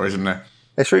for sure, isn't there?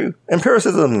 It's true.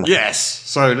 Empiricism. Yes.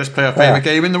 So let's play our favourite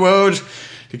game in the world.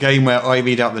 The game where I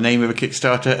read out the name of a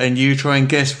Kickstarter and you try and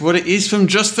guess what it is from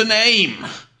just the name.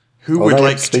 Who would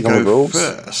like to go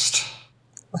first?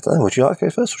 I don't know. Would you like to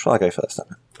go first, or shall I go first then?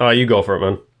 Oh, you go for it,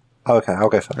 man. Okay, I'll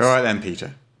go first. All right then,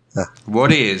 Peter.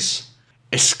 What is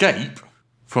Escape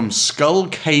from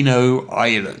Skullcano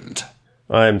Island?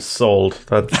 I'm sold.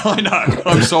 I know.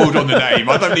 I'm sold on the name.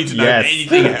 I don't need to know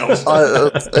anything else.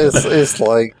 It's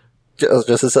like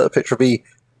just a sort of picture of me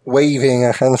waving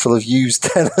a handful of used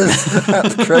tenors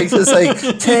at the creator saying,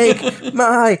 "Take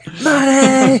my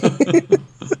money!"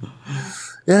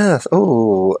 Yes.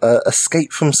 Oh,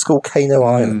 Escape from Skullcano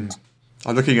Island.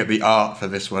 I'm looking at the art for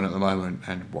this one at the moment,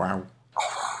 and wow.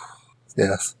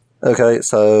 Yes. Okay,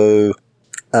 so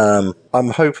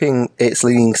I'm hoping it's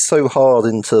leaning so hard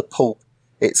into pulp,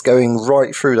 it's going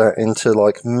right through that into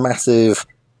like massive,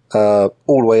 all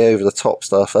the way over the top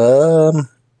stuff.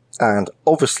 And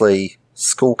obviously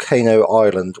Skullcano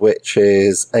Island, which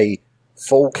is a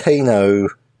volcano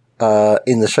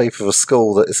in the shape of a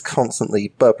skull that is constantly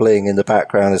bubbling in the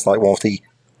background, is like one of the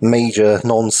major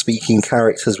non-speaking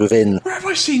characters within. Where have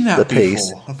I seen that the piece?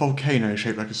 Before? A volcano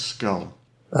shaped like a skull.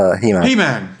 He-Man.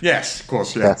 He-Man. Yes, of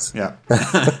course. Yeah. Yes. Yeah.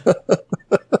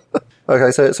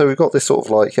 Okay, so we've got this sort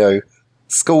of like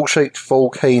skull-shaped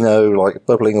volcano like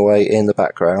bubbling away in the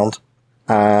background,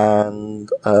 and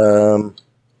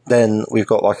then we've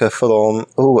got like a full-on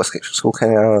Escape from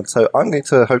Skullcano Island. So I'm going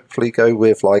to hopefully go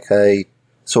with like a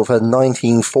sort of a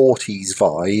 1940s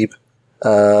vibe.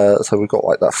 So we've got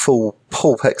like that full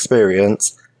pulp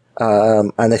experience,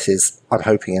 and this is, I'm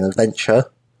hoping, an adventure.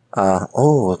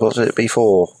 What should it be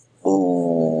for?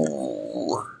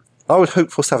 Ooh, I would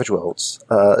hope for Savage Worlds.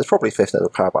 It's probably fifth at the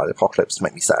Powered by the Apocalypse to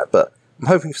make me sad, but I'm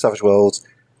hoping for Savage Worlds,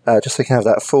 just so you can have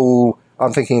that full...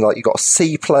 I'm thinking, like, you've got a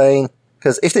seaplane,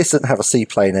 because if this didn't have a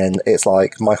seaplane in, it's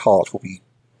like, my heart will be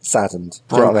saddened.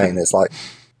 Do you know what I mean? It's like...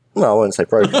 No, I wouldn't say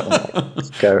broken.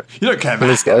 You don't care about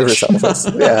Let's get over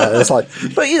yourself. Yeah, it's like...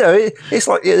 But, it's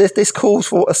like, this calls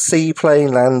for a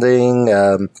seaplane landing,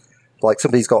 like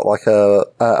somebody's got like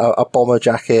a bomber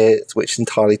jacket, which is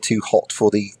entirely too hot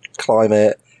for the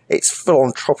climate. It's full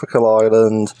on tropical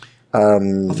island. I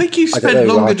think you spent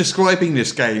longer describing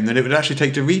this game than it would actually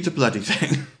take to read the bloody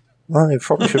thing. Well, you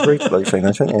probably should read the bloody thing,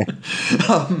 then, shouldn't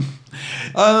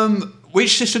you?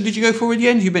 Which system did you go for in the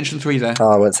end? You mentioned 3 there.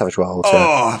 I went Savage Worlds.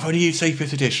 Oh, if only you'd say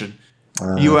 5th edition.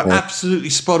 You were absolutely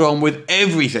spot on with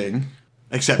everything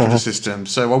except for the system.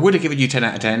 So I would have given you 10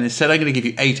 out of 10. Instead, I'm going to give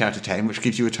you 8 out of 10, which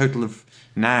gives you a total of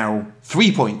now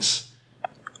 3 points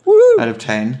out of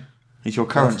 10 is your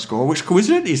current score, which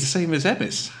coincidentally is the same as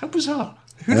Emma's. How bizarre.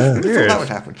 Who'd have thought that would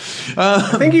happen?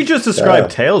 I think you just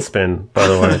described Tailspin, by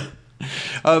the way.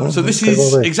 So this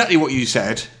is exactly what you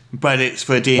said, but it's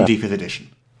for D&D 5th edition.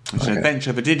 It's an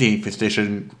adventure for D&D 5th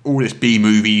edition, all this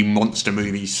B-movie, monster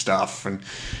movie stuff, and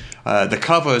the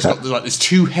cover's got like this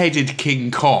 2-headed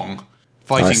King Kong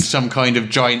fighting some kind of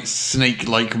giant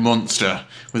snake-like monster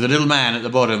with a little man at the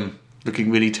bottom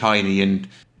looking really tiny and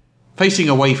facing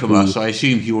away from us. I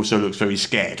assume he also looks very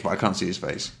scared, but I can't see his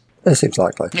face. It seems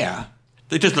likely. Yeah.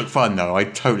 It does look fun, though.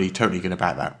 I'm totally going to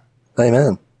back that.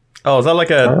 Amen. Oh, is that like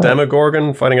a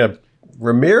Demogorgon fighting a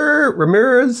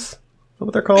Ramirez? Is that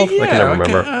what they're called? Yeah, I can never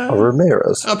remember. A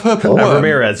Ramirez. A purple worm.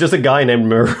 Ramirez, just a guy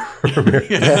named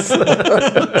Ramirez.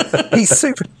 He's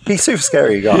super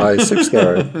scary, guys. Super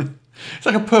scary. It's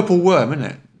like a purple worm, isn't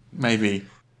it? Maybe.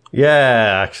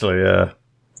 Yeah, actually, yeah.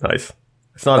 Nice.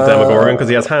 It's not a Demogorgon because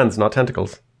he has hands, not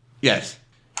tentacles. Yes.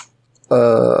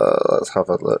 Let's have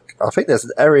a look. I think there's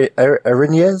an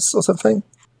Erinez or something.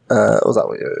 Was that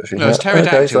what you were No, it's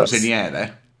pterodactyls in the air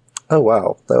there. Oh,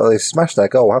 wow. They smashed their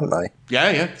goal, haven't they?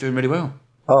 Yeah, doing really well.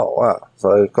 Oh, wow.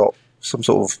 So they've got some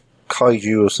sort of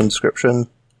kaiju of some description.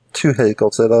 2-headed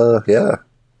Godzilla, yeah.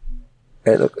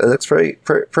 It looks pretty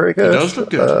good. It does look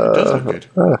good.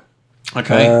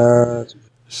 Okay.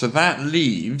 So that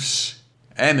leaves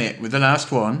Emmett with the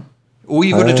last one. All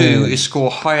you've got to do is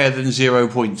score higher than 0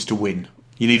 points to win.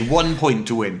 You need 1 point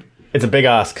to win. It's a big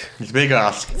ask. It's a big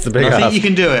ask. I think you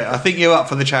can do it. I think you're up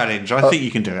for the challenge. I think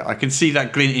you can do it. I can see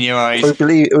that glint in your eyes.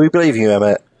 We believe you,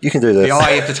 Emmett. You can do this. The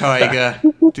eye of the tiger.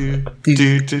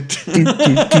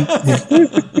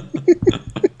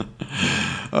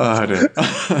 Oh, dear.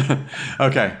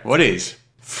 Okay, what is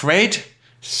Fred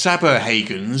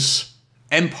Saberhagen's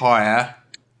Empire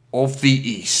of the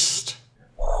East?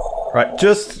 Right,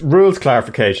 just rules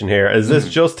clarification here. Is this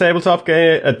just tabletop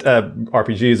game,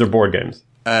 RPGs or board games?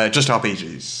 Just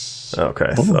RPGs.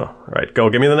 Okay, so, right, go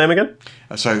give me the name again.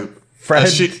 So,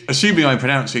 Fred. Assuming I'm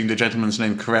pronouncing the gentleman's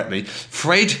name correctly,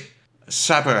 Fred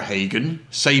Saberhagen.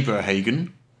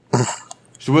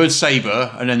 It's the word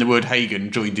saber and then the word Hagen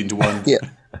joined into one.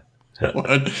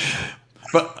 Word.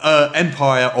 But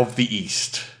Empire of the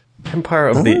East. Empire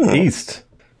of the East.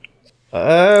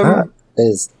 That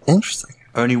is interesting.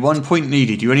 Only 1 point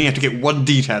needed. You only have to get one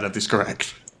detail of this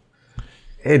correct.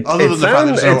 Other than the fact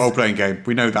that it's a role-playing game.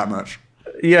 We know that much.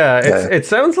 Yeah, it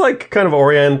sounds like kind of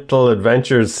Oriental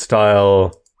Adventures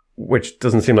style, which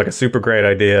doesn't seem like a super great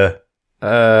idea.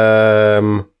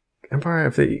 Empire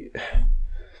of the...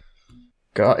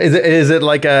 God, is it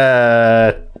like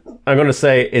a... I'm going to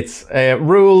say it's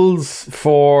rules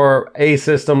for a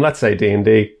system, let's say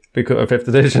D&D, because 5th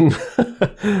edition,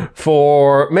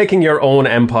 for making your own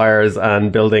empires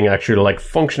and building actually like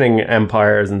functioning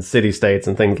empires and city-states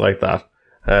and things like that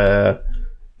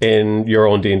in your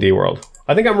own D&D world.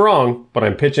 I think I'm wrong, but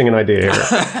I'm pitching an idea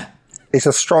here. It's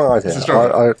a strong idea.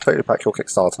 I totally back your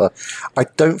Kickstarter. I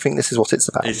don't think this is what it's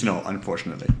about. It's not,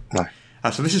 unfortunately. No.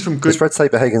 So this is from good... Fred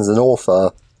Saberhagen's an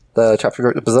author. The chapter who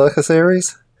wrote the Berserker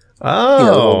series.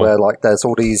 Oh. Where like there's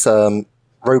all these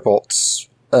robots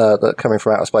that are coming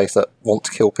from outer space that want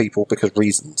to kill people because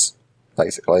reasons.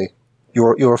 Basically,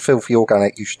 you're a filthy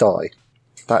organic. You should die.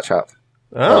 That chap.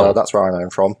 Oh. That's where I know him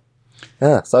from.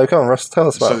 Yeah. So come on, Russ, tell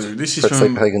us about this is Fred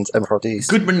from Saberhagen's Empire of the East.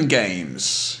 Goodman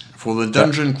Games for the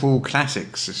Dungeon Crawl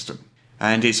Classic system,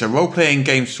 and it's a role-playing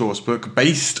game sourcebook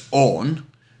based on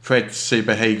Fred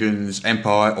Saberhagen's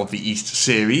Empire of the East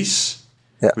series.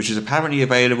 Yeah. Which is apparently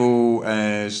available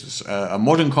as a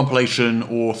modern compilation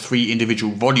or 3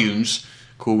 individual volumes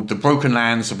called The Broken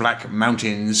Lands, The Black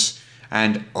Mountains,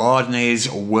 and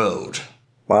Ardney's World.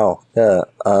 Wow. Yeah.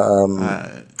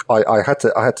 I had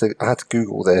to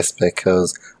Google this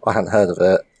because I hadn't heard of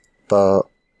it, but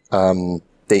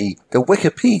The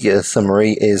Wikipedia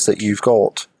summary is that you've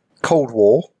got Cold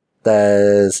War,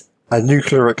 there's a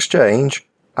nuclear exchange,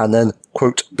 and then,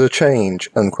 quote, the change,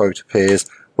 unquote, appears,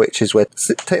 which is where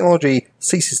technology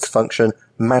ceases to function,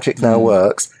 magic now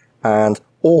works, and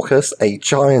AUKUS, a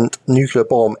giant nuclear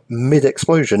bomb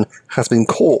mid-explosion, has been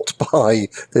caught by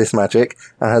this magic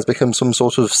and has become some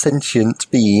sort of sentient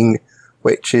being,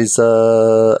 which is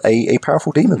a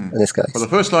powerful demon in this case. Well, the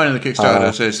first line of the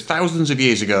Kickstarter says, thousands of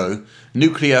years ago,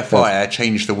 nuclear fire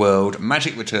changed the world,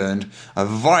 magic returned, a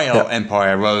vile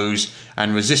empire rose,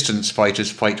 and resistance fighters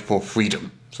fight for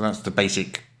freedom. So that's the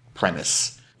basic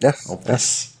premise of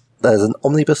this. There's an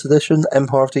omnibus edition,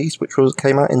 Empire of the East, which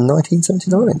came out in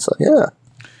 1979, so yeah.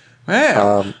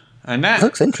 Yeah. And that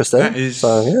looks interesting.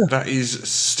 That is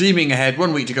steaming ahead.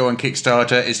 1 week to go on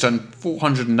Kickstarter. It's done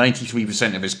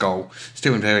 493% of its goal. It's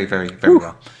doing very, very, very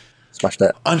well. Smashed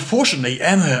it. Unfortunately,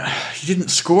 Emma, you didn't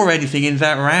score anything in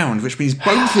that round, which means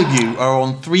both of you are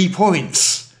on 3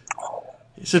 points.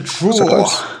 It's a draw.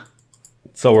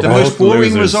 So we're the both most boring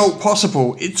losers. Result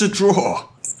possible. It's a draw.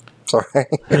 Sorry.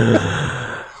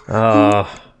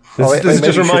 This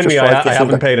just reminds me I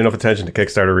haven't paid enough attention to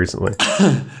Kickstarter recently.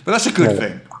 But that's a good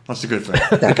thing. That's a good thing.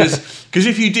 Because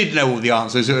if you did know all the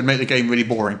answers, it would make the game really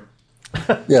boring.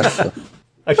 Yeah.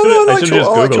 I should just like your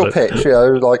Googled pitch,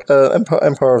 like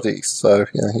Empire of the East. So,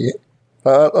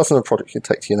 that's another project you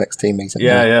can take to your next team meeting.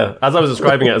 Yeah. As I was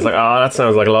describing it, I was like, that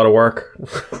sounds like a lot of work.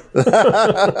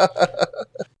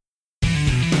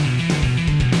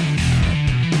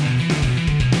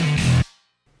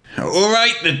 All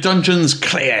right, the dungeon's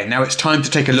clear. Now it's time to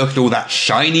take a look at all that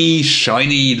shiny,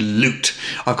 shiny loot.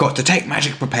 I've got Detect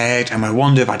Magic prepared, and my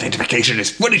wand of identification is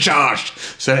fully charged.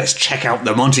 So let's check out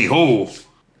the Monty Hall.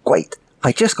 Great.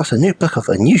 I just got a new book of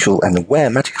unusual and rare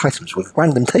magic items with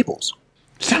random tables.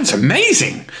 Sounds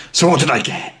amazing. So what did I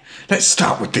get? Let's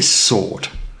start with this sword.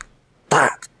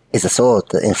 That is a sword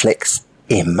that inflicts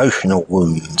emotional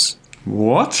wounds.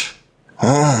 What?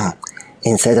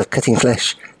 Instead of cutting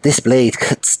flesh, this blade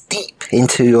cuts deep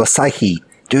into your psyche,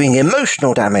 doing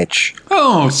emotional damage.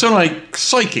 Oh, so like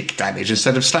psychic damage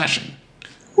instead of slashing?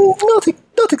 Not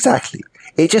exactly.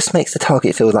 It just makes the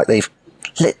target feel like they've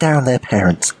let down their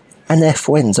parents, and their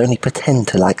friends only pretend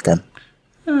to like them.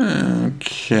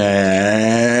 Okay.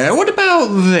 What about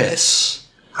this?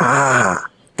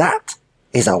 That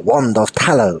is a Wand of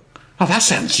Tallow. Oh, that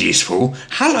sounds useful.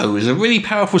 Hallow is a really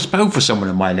powerful spell for someone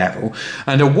at my level,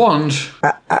 and a wand...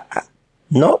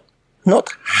 Not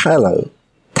Hallow.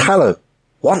 Tallow.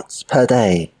 Once per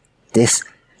day. This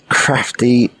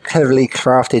cleverly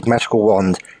crafted magical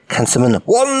wand can summon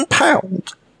 1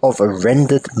 pound of a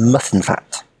rendered mutton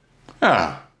fat.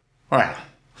 Ah, well,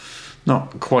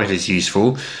 not quite as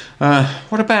useful.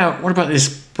 What about this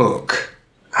book?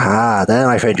 There,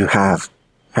 my friend, you have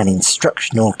an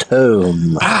instructional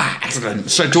tome.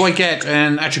 Excellent. So do I get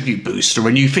an attribute boost or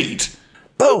a new feat?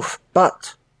 Both,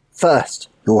 but first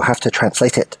you'll have to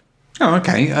translate it. Oh,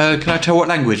 okay. Can I tell what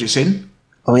language it's in?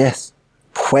 Oh, yes.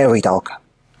 Prairie dog.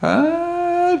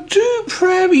 Do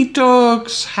prairie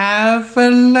dogs have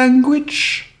a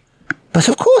language? But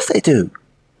of course they do.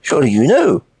 Surely you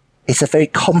know. It's a very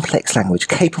complex language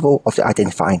capable of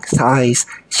identifying size,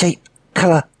 shape,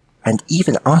 colour, and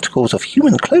even articles of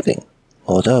human clothing.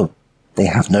 Although they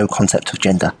have no concept of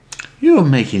gender. You're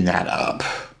making that up.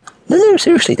 No,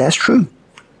 seriously, that's true.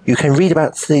 You can read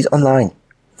about these online.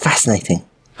 Fascinating.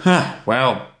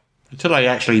 Well, until I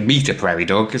actually meet a prairie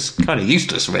dog, it's kind of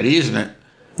useless really, isn't it?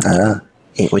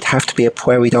 It would have to be a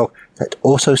prairie dog that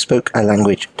also spoke a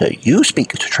language that you speak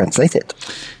to translate it.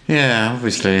 Yeah,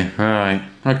 obviously. Right.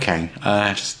 Okay.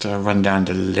 Just run down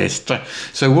the list.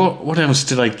 So what else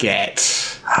did I get?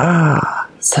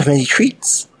 So many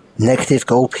treats. Negative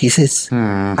gold pieces.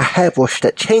 A hairbrush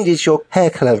that changes your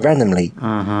hair colour randomly.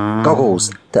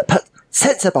 Goggles that put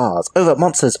sensor bars over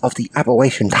monsters of the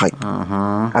aberration type.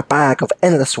 A bag of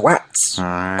endless rats.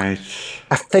 Right.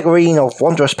 A figurine of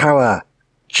wondrous power.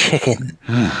 Chicken.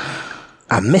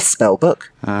 A misspell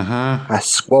book. A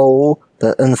scroll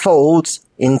that unfolds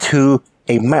into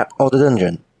a map of the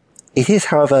dungeon. It is,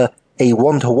 however, a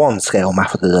 1-to-1 scale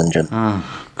map of the dungeon.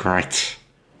 Oh, great.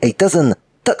 A dozen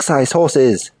duck-sized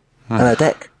horses. And a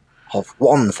deck of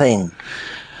one thing.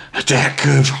 A deck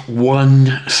of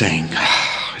one thing.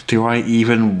 Do I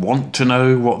even want to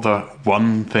know what the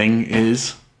one thing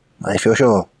is? If you're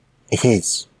sure, it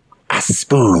is a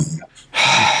spoon.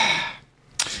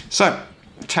 So,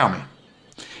 tell me,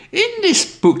 in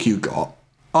this book you got,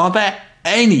 are there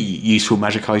any useful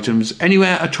magic items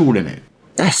anywhere at all in it?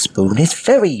 That spoon is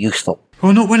very useful.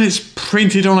 Well, not when it's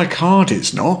printed on a card,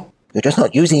 it's not. You're just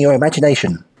not using your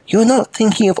imagination. You're not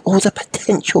thinking of all the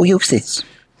potential uses.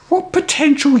 What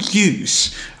potential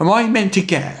use am I meant to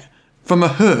get from a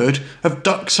herd of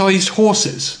duck-sized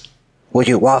horses? Would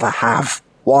you rather have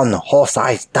one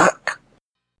horse-sized duck?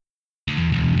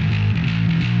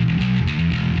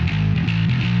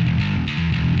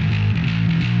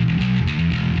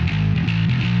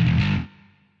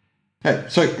 Hey,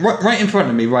 so right in front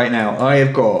of me right now,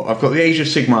 I've got the Age of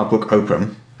Sigmar book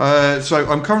open. So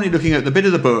I'm currently looking at the bit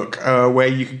of the book where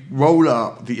you can roll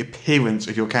up the appearance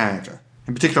of your character.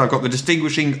 In particular, I've got the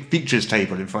distinguishing features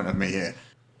table in front of me here,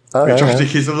 which I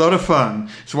think is a lot of fun.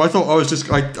 So I thought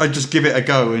I'd just give it a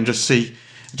go and just see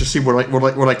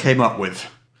what I came up with.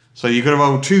 So you've got to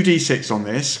roll 2d6 on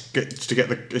this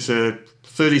it's a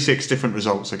 36 different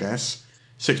results, I guess,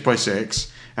 6 by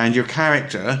 6, and your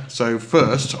character. So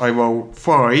first I roll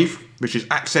 5, which is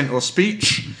accent or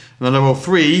speech, and then I roll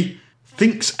 3,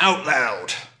 thinks out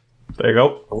loud. There you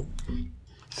go.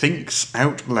 Thinks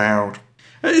out loud.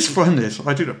 It is fun, this.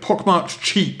 I do the pockmarked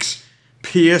cheeks,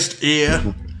 pierced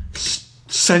ear,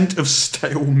 scent of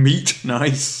stale meat.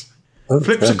 Nice.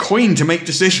 Flips a coin to make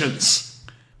decisions.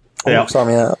 Yeah.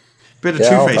 Bit of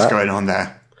Two-Face going on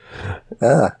there.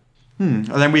 Yeah. And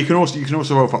then you can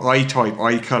also roll for eye type,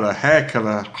 eye colour, hair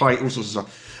colour, height, all sorts of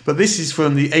stuff. But this is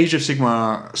from the Age of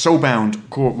Sigmar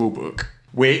Soulbound core rulebook,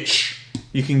 which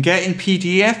you can get in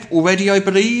PDF already, I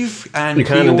believe, and you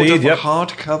can indeed, for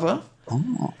hardcover.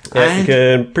 Oh. Yeah, you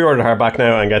can pre-order hardback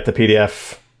now and get the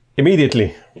PDF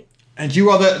immediately. And you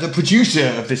are the producer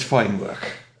of this fine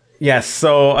work. Yes,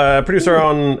 so producer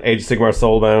on Age of Sigmar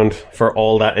Soulbound for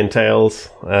all that entails.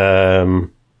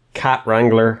 Cat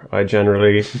wrangler, I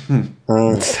generally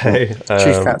say. Chief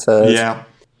cat turd.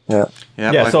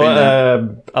 Yeah. So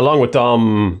along with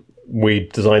Dom, we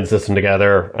designed the system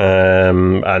together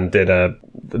and did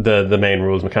the main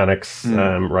rules mechanics,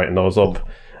 writing those up.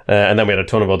 And then we had a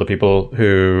ton of other people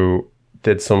who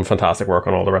did some fantastic work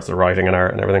on all the rest of the writing and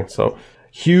art and everything. So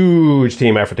huge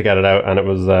team effort to get it out, and it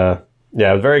was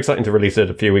it was very exciting to release it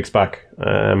a few weeks back.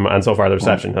 And so far the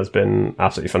reception has been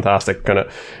absolutely fantastic. Kind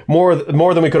of more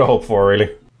than we could have hoped for, really.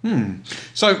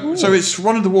 So it's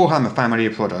one of the Warhammer family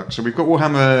of products. So we've got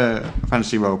Warhammer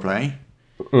Fantasy Roleplay.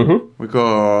 Mm-hmm. We've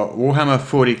got Warhammer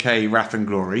 40k Wrath and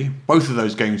Glory. Both of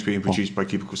those games being produced by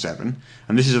Cubicle 7.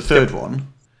 And this is a third one.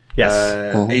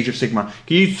 Yes. Age of Sigmar.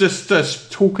 Can you just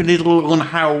talk a little on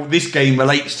how this game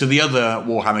relates to the other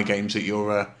Warhammer games that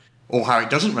you're... or how it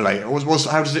doesn't relate? Or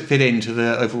how does it fit into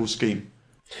the overall scheme?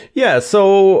 Yeah,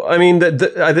 so, I mean,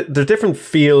 there's different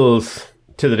feels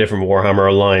to the different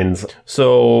Warhammer lines.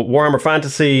 So, Warhammer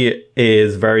Fantasy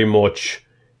is very much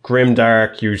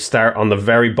grimdark. You start on the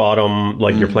very bottom,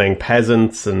 like you're playing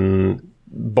peasants and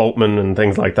boatmen and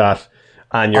things like that.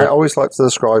 And I always like to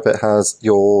describe it as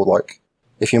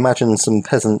if you imagine some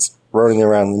peasants rolling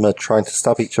around in the mud trying to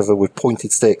stab each other with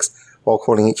pointed sticks while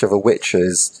calling each other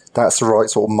witches, that's the right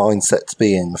sort of mindset to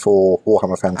be in for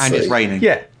Warhammer Fantasy. And it's raining.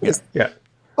 Yeah.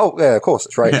 Oh, yeah, of course,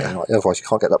 it's raining. Otherwise you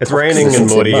can't get that. It's raining and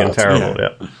muddy and terrible,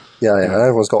 Yeah,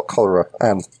 everyone's got cholera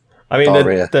and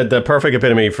diarrhea. The perfect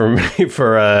epitome for me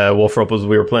for Wolfrup was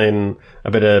we were playing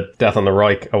a bit of Death on the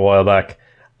Reich a while back,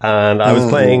 and I was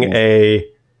playing a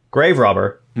grave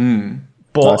robber,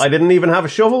 but I didn't even have a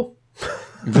shovel.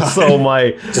 So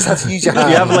just had to use your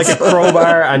hands. You have like a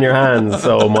crowbar and your hands.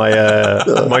 So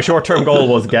my short-term goal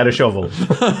was get a shovel.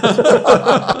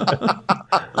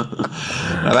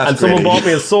 And someone bought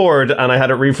me a sword, and I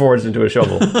had it reforged into a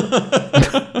shovel.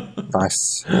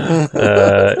 Nice.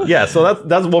 So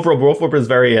that's Wolfrup. Wolfrup is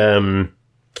very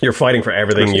you're fighting for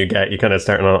everything you get. You kind of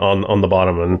starting on the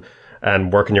bottom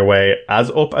and working your way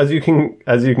as up as you can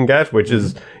get, which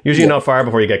is usually not far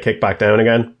before you get kicked back down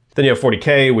again. Then you have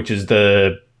 40k, which is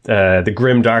the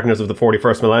grim darkness of the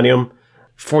 41st millennium.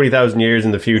 40,000 years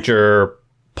in the future,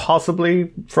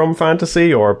 possibly from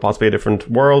fantasy or possibly a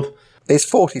different world. It's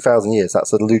 40,000 years.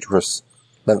 That's a ludicrous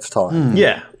length of time.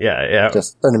 Yeah.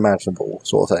 Just unimaginable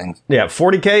sort of thing. Yeah,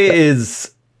 40k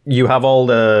is... You have all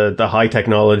the high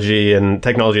technology, and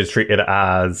technology is treated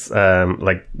as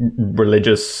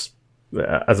religious...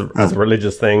 as a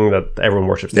religious thing that everyone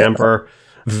worships the Emperor.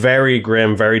 Very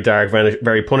grim, very dark,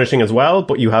 very punishing as well,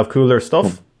 but you have cooler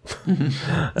stuff.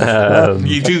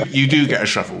 You do get a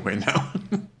shovel right now.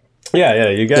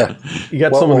 You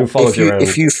get someone who follows you around.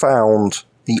 If you found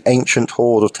the ancient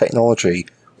hoard of technology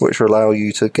which will allow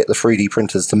you to get the 3D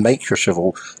printers to make your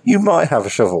shovel, you might have a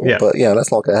shovel. Yeah. But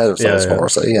let's not get ahead of ourselves,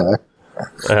 Morrissey,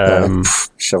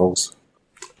 shovels.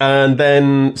 And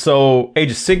then, so Age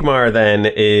of Sigmar then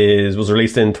was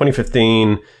released in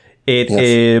 2015. It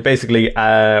is basically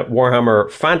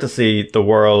Warhammer Fantasy. The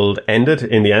world ended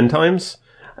in the end times.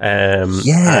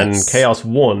 And Chaos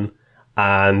won,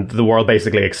 and the world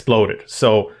basically exploded.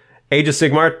 So Age of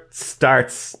Sigmar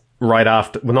starts right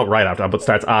after, well, not right after that, but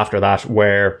starts after that,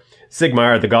 where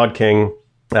Sigmar, the God King,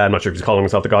 I'm not sure if he's calling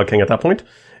himself the God King at that point,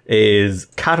 is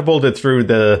catapulted through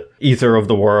the ether of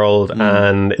the world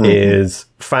and is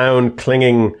found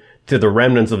clinging to the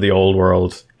remnants of the old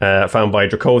world, found by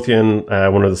Dracothian,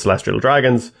 one of the celestial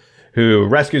dragons, who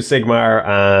rescues Sigmar,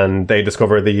 and they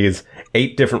discover these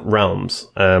 8 different realms.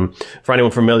 For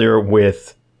anyone familiar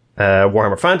with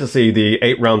Warhammer Fantasy, the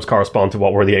 8 realms correspond to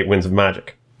what were the 8 winds of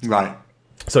magic. Right.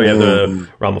 So you have the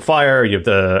realm of fire, you have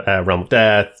the realm of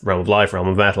death, realm of life, realm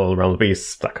of metal, realm of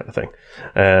beasts, that kind of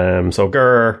thing. So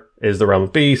Gur is the realm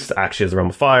of beasts, Akshi is the realm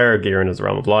of fire, Giran is the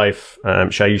realm of life,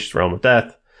 Shaish is the realm of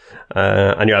death.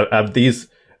 And you have these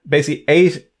basically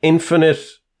 8 infinite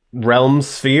realm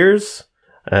spheres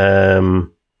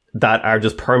that are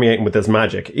just permeating with this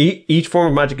magic. Each form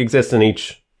of magic exists in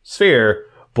each sphere,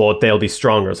 but they'll be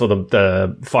stronger. So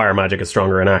the fire magic is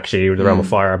stronger in Akshi, the realm of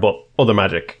fire, but other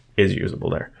magic is usable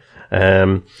there.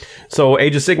 So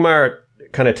Age of Sigmar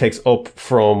kind of takes up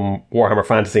from Warhammer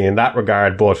Fantasy in that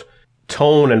regard, but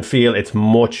tone and feel, it's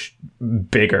much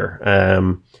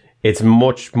bigger. It's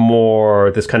much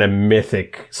more this kind of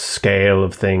mythic scale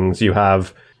of things. You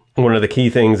have, one of the key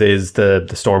things is the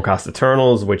Stormcast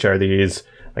Eternals, which are these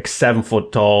like 7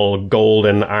 foot tall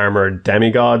golden armored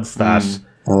demigods that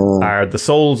are the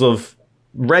souls of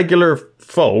regular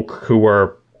folk who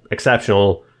were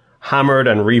exceptional, hammered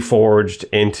and reforged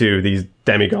into these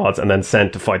demigods and then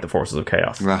sent to fight the forces of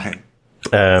chaos. Right.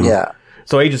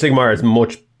 So Age of Sigmar is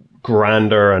much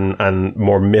grander and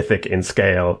more mythic in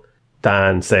scale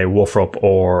than, say, Wolfrup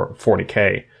or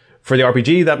 40k. For the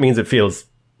RPG, that means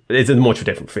it's a much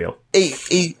different feel.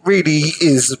 It really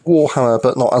is Warhammer,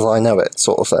 but not as I know it,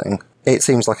 sort of thing. It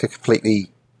seems like a completely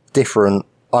different...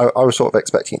 I was sort of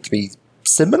expecting it to be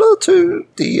similar to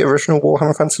the original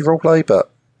Warhammer Fantasy roleplay,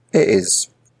 but it is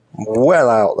well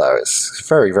out there. It's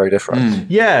very, very different.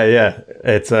 Yeah.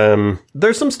 It's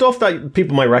there's some stuff that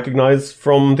people might recognize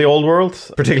from the old world,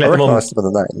 particularly I at the moment. recognise some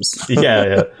of the names.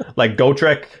 yeah. Like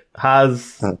Gotrek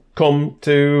has come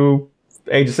to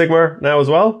Age of Sigmar now as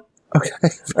well. Okay,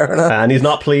 fair enough. And he's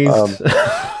not pleased.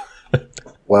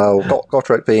 Well,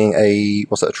 Gotrek being a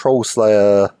troll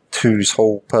slayer whose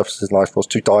whole purpose in life was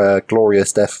to die a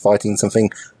glorious death fighting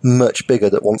something much bigger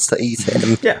that wants to eat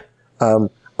him. Yeah.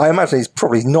 I imagine he's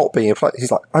probably not being applied.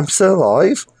 He's like, I'm still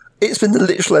alive. It's been the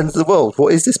literal end of the world.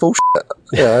 What is this bullshit?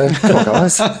 Come on,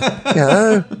 guys. Get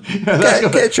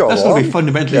a job. That's going to be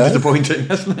fundamentally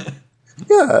disappointing, isn't it?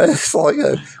 Yeah, it's like,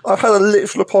 I've had a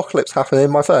literal apocalypse happen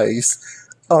in my face,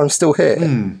 and I'm still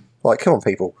here. Like, come on,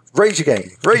 people. Rage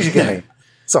again.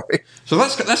 Sorry. So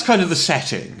that's kind of the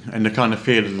setting and the kind of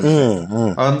feel of the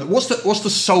thing. What's the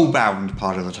soulbound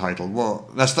part of the title?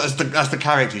 What that's the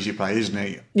characters you play, isn't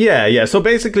it? Yeah. So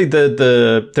basically,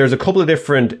 there's a couple of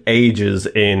different ages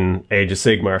in Age of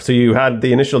Sigmar. So you had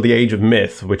the Age of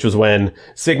Myth, which was when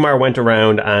Sigmar went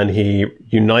around and he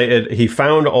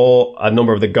found a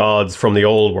number of the gods from the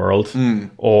old world,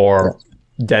 or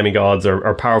demigods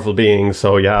or powerful beings.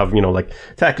 So you have, like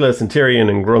Teclis and Tyrion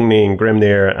and Grungni and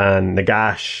Grimnir and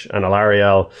Nagash and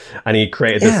Alariel, and he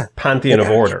created this pantheon of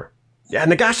order. Yeah,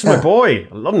 Nagash is my boy.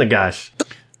 I love Nagash.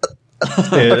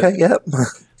 Okay, yeah.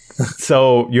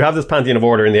 So you have this pantheon of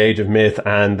order in the Age of Myth,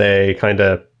 and they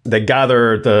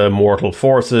gather the mortal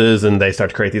forces and they start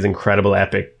to create these incredible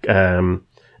epic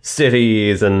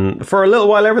cities, and for a little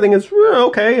while everything is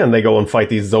okay, and they go and fight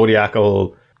these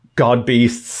zodiacal god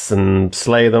beasts and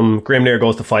slay them. Grimnir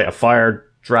goes to fight a fire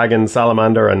dragon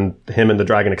salamander, and him and the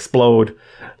dragon explode.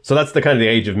 So that's the kind of the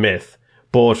Age of Myth.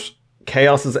 But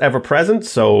chaos is ever present,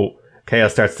 so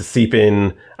chaos starts to seep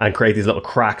in and create these little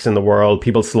cracks in the world.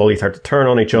 People slowly start to turn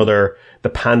on each other. The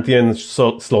pantheon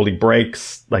slowly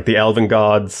breaks, like the elven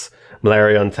gods,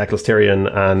 Malarion, Teclis,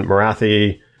 Tyrion, and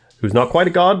Marathi, who's not quite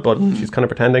a god, but she's kind of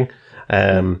pretending.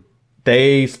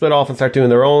 They split off and start doing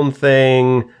their own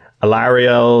thing.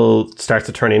 Alariel starts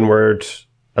to turn inward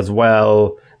as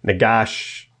well.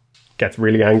 Nagash gets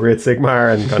really angry at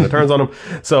Sigmar and kind of turns on him.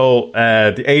 So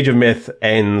the Age of Myth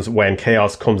ends when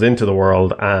chaos comes into the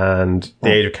world and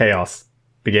the Age of Chaos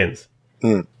begins.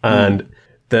 And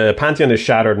the pantheon is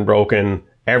shattered and broken.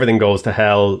 Everything goes to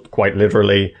hell, quite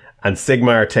literally. And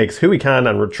Sigmar takes who he can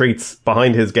and retreats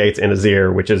behind his gates in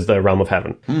Azir, which is the realm of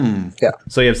heaven. Yeah.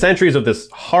 So you have centuries of this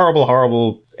horrible,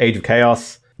 horrible Age of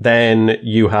Chaos. Then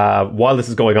you have, while this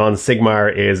is going on,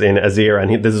 Sigmar is in Azir,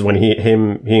 and this is when he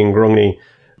and Grungni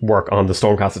work on the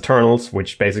Stormcast Eternals,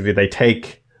 which basically they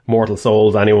take mortal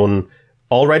souls, anyone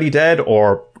already dead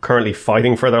or currently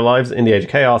fighting for their lives in the Age of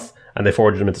Chaos, and they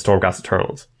forge them into Stormcast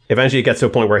Eternals. Eventually it gets to a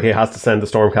point where he has to send the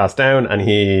Stormcast down, and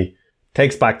he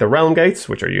takes back the Realm Gates,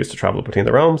 which are used to travel between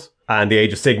the realms, and the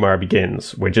Age of Sigmar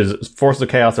begins, which is forces of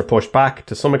chaos are pushed back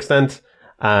to some extent,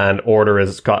 and order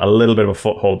has got a little bit of a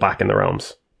foothold back in the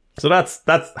realms. So that's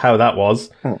how that was.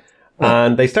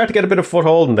 And they start to get a bit of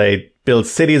foothold, and they build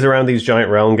cities around these giant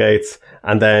realm gates.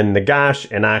 And then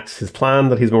Nagash enacts his plan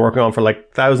that he's been working on for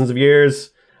like thousands of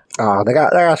years.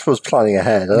 Nagash was planning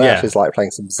ahead. Nagash is like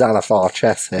playing some Xanathar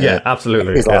chess here. Yeah,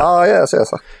 absolutely. He's like, yes.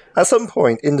 At some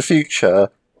point in the future,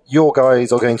 your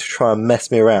guys are going to try and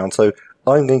mess me around. So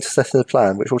I'm going to set in a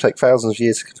plan which will take thousands of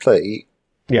years to complete.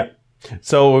 Yeah.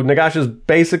 So Nagash is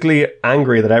basically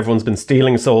angry that everyone's been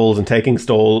stealing souls and taking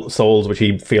souls which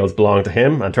he feels belong to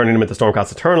him and turning them into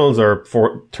Stormcast Eternals or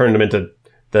turning them into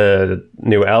the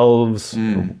new elves.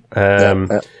 And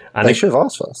they should have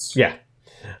asked first. Yeah.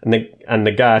 And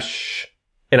Nagash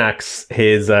enacts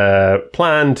his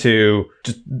plan to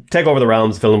just take over the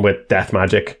realms, fill them with death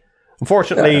magic.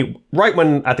 Unfortunately, right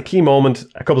when at the key moment,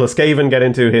 a couple of Skaven get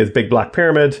into his big black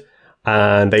pyramid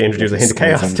and they introduce a hint of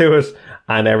chaos to it,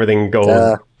 and everything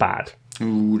goes bad.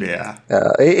 Ooh, yeah.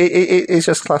 It's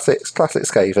just classic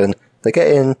Skaven. They get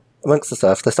in amongst the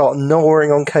stuff, they start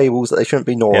gnawing on cables that they shouldn't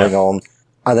be gnawing on,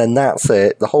 and then that's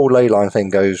it. The whole ley line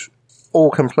thing goes all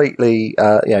completely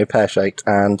pear-shaped,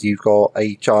 and you've got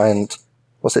a giant,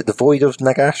 what's it, the Void of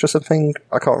Nagash or something?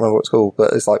 I can't remember what it's called,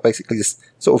 but it's like basically this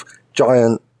sort of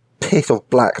giant pit of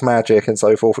black magic and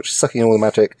so forth, which is sucking all the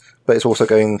magic, but it's also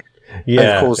going...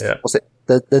 what's it?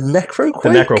 The Necroquake? The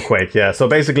Necroquake, yeah. So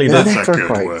basically, that's a good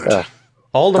word.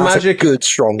 All the magic good,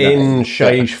 strong in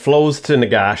Shaiish flows to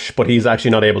Nagash, but he's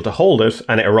actually not able to hold it,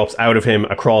 and it erupts out of him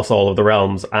across all of the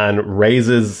realms and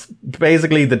raises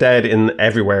basically the dead in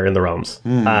everywhere in the realms.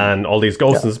 And all these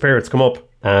ghosts and spirits come up,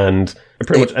 and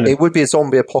it would be a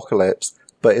zombie apocalypse,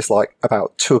 but it's like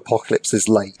about 2 apocalypses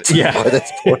late by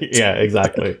this point. Yeah,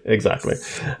 exactly.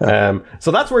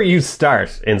 So that's where you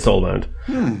start in Soulbound.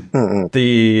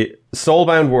 The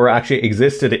Soulbound were actually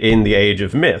existed in the Age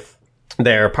of Myth.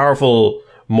 They're powerful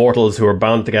mortals who are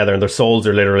bound together, and their souls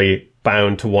are literally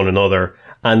bound to one another.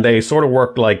 And they sort of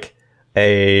work like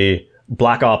a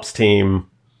Black Ops team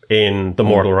in the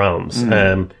mortal realms.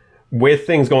 With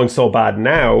things going so bad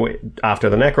now, after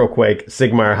the Necroquake,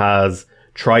 Sigmar has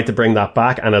tried to bring that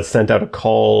back and has sent out a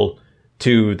call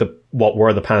to what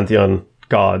were the Pantheon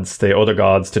gods, the other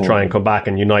gods, to try and come back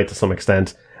and unite to some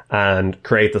extent and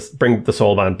bring the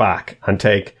Soulbound back and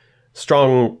take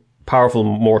strong, powerful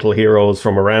mortal heroes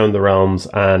from around the realms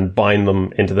and bind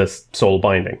them into this soul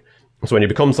binding. So when you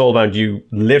become Soulbound, you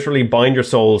literally bind your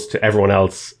souls to everyone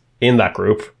else in that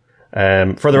group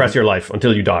for the rest of your life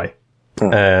until you die.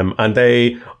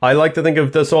 I like to think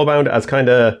of the Soulbound as kind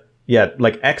of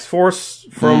like X-Force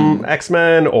from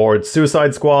X-Men or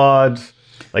Suicide Squad.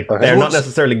 Like, they're not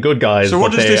necessarily good guys, so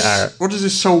but they are... What does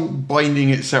this soul binding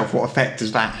itself, what effect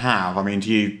does that have? I mean,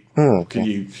 can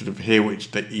you sort of hear what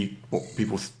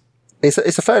people... It's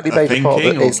a fairly major part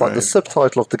of it. It's like the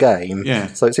subtitle of the game. Yeah.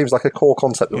 So it seems like a core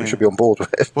concept that we should be on board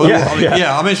with. Well,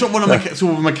 I mean, it's not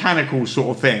sort of a mechanical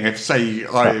sort of thing. If, say,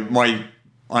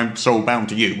 I'm soul-bound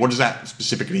to you, what does that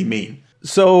specifically mean?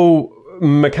 So...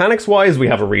 Mechanics-wise, we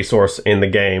have a resource in the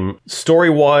game.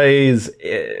 Story-wise,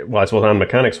 I suppose, and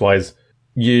mechanics-wise,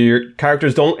 your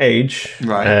characters don't age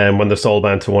when they're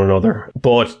soul-bound to one another,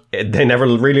 but they never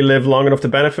really live long enough to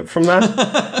benefit from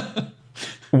that.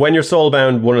 When you're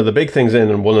soul-bound, one of the big things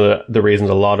and one of the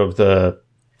reasons a lot of the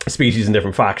species in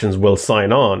different factions will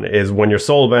sign on is when you're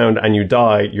soul-bound and you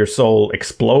die, your soul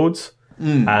explodes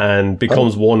and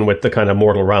becomes one with the kind of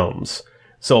mortal realms.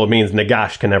 So it means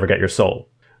Nagash can never get your soul.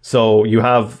 So you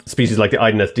have species like the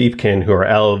Idoneth Deepkin, who are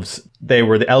elves. They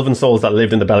were the elven souls that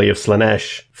lived in the belly of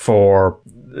Slaanesh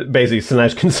basically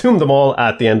Slaanesh consumed them all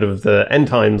at the end of the end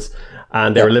times,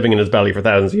 and they were living in his belly for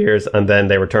thousands of years, and then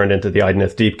they were turned into the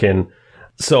Idoneth Deepkin.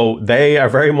 So they are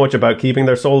very much about keeping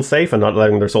their souls safe and not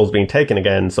letting their souls being taken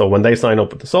again. So when they sign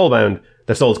up with the Soulbound,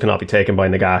 their souls cannot be taken by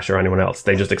Nagash or anyone else.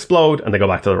 They just explode and they go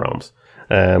back to the realms,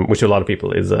 which to a lot of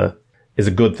people is a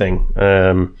good thing.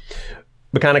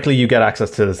 Mechanically, you get access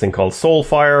to this thing called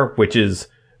Soulfire, which is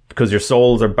because your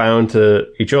souls are bound to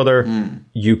each other,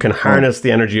 you can harness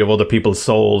the energy of other people's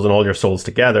souls and all your souls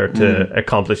together to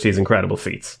accomplish these incredible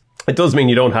feats. It does mean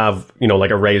you don't have,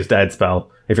 like a raise dead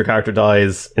spell. If your character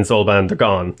dies in Soulbound, they're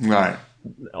gone. Right.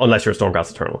 Unless you're a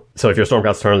Stormcast Eternal. So if you're a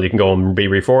Stormcast Eternal, you can go and be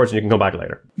reforged and you can come back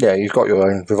later. Yeah, you've got your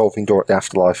own revolving door at the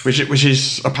afterlife. Which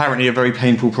is apparently a very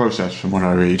painful process from what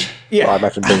I read. Yeah. I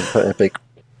imagine being put in a big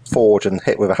forge and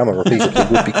hit with a hammer repeatedly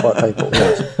would be quite painful.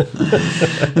 Yes.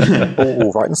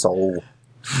 Right in soul.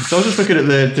 So I was just looking at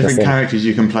the different characters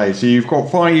you can play. So you've got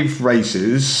 5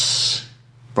 races,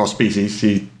 or species.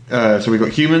 So we've got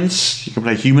humans. You can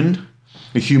play a human.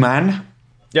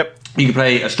 Yep. You can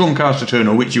play a Stormcast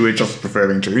Eternal, which you were just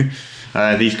referring to.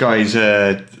 These guys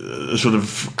are sort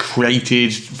of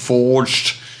created,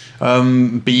 forged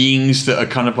beings that are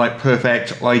kind of like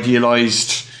perfect,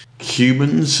 idealized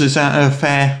humans. Is that a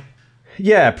fair?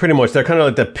 Yeah, pretty much. They're kind of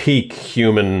like the peak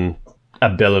human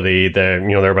ability.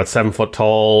 They're about 7 foot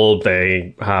tall.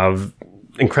 They have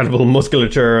incredible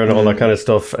musculature and all that kind of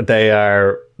stuff. They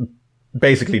are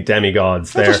basically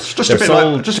demigods. They're just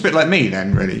a bit like me,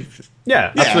 then, really.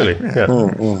 Yeah, absolutely.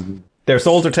 Yeah. Their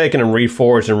souls are taken and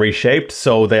reforged and reshaped,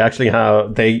 so they actually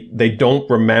have they don't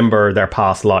remember their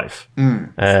past life,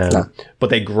 but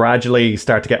they gradually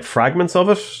start to get fragments of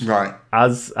it, right?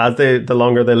 As the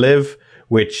longer they live,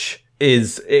 which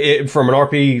is from an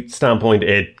RP standpoint,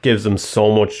 it gives them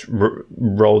so much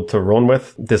road to run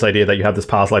with. This idea that you have this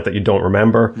past life that you don't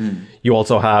remember. You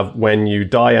also have, when you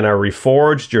die and are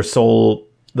reforged, your soul,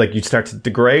 like, you start to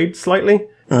degrade slightly,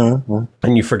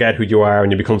 and you forget who you are,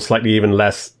 and you become slightly even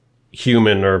less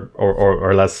human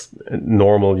or less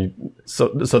normal. So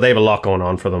they have a lot going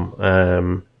on for them.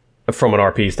 From an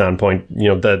RP standpoint,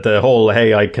 the whole,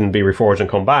 hey, I can be reforged and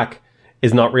come back,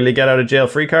 is not really get out of jail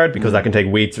free card, because that can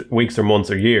take weeks or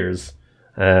months or years.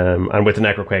 And with the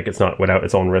Necroquake, it's not without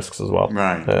its own risks as well.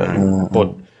 Right.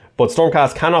 But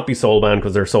Stormcast cannot be soulbound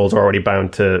because their souls are already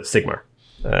bound to Sigmar.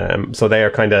 So they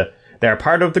are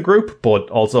part of the group, but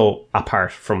also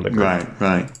apart from the group.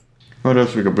 Right. What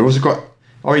else have we got? What's it got?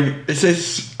 I mean, it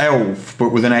says elf,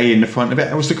 but with an A in the front of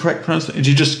it. What's the correct pronunciation? Did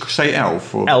you just say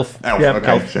elf? Or? Elf. Yeah,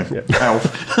 okay. Elf. So, elf.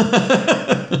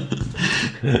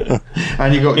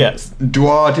 And you got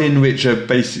Dwarden, which are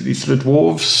basically sort of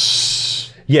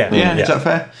dwarves. Yeah. Is that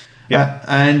fair? Yeah.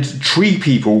 And tree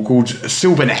people called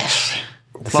Sylvaneth.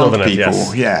 Plant Sylvaneth,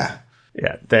 people, yes.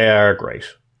 Yeah, they are great.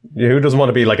 Who doesn't want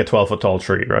to be like a 12-foot tall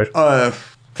tree, right? I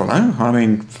don't know. I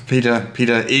mean, Peter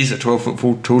is a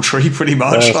 12-foot tall tree, pretty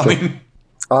much.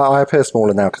 I appear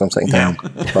smaller now because I'm sitting down,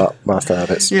 but must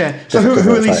have it. Yeah. So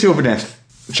who are these Sylvaneth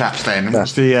chaps then?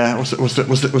 What's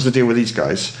the deal with these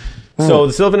guys? So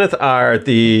the Sylvaneth are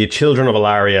the children of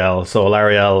Alarielle. So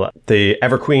Alarielle, the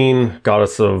Everqueen,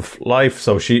 goddess of life.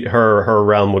 So her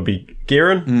realm would be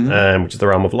Ghyran, which is the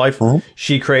realm of life.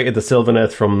 She created the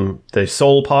Sylvaneth from the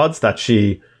soul pods that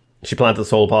she planted the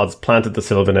soul pods, planted the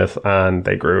Sylvaneth, and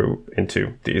they grew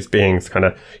into these beings, kind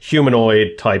of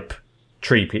humanoid type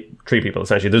tree people,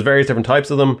 essentially. There's various different types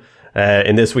of them.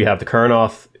 In this, we have the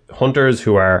Kurnoth hunters,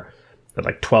 who are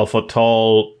like 12-foot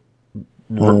tall,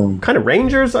 kind of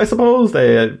rangers, I suppose.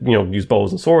 They use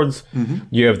bows and swords.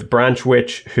 You have the Branch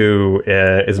Witch, who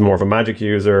is more of a magic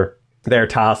user. They're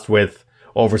tasked with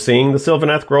overseeing the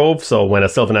Sylvaneth Grove. So when a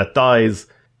Sylvaneth dies,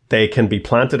 they can be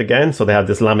planted again. So they have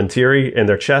this Lamentiri in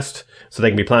their chest, so they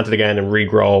can be planted again and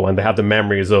regrow, and they have the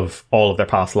memories of all of their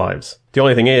past lives. The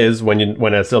only thing is, when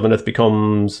a Sylvaneth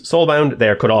becomes soulbound, they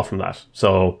are cut off from that.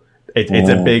 So it's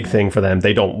a big thing for them.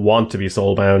 They don't want to be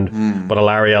soulbound, but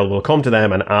Alarielle will come to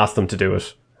them and ask them to do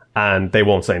it, and they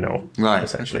won't say no,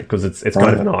 essentially, because it's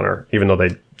kind of an honor, even though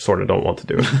they sort of don't want to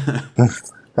do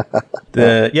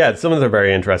it. Some of them are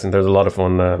very interesting. There's a lot of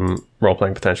fun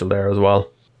role-playing potential there as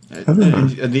well.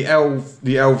 The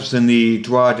elves and the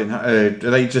Dwarden, are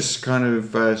they just kind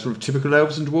of sort of typical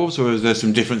elves and dwarves, or is there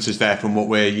some differences there from what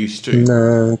we're used to?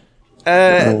 No.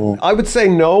 I would say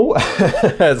no.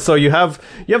 So you have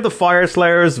the Fire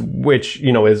Slayers, which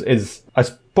is I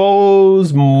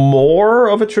suppose more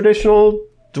of a traditional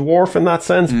dwarf in that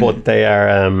sense, but they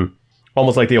are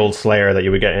almost like the old Slayer that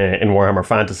you would get in Warhammer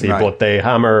Fantasy. Right. But they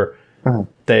hammer.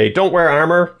 They don't wear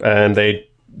armor, and they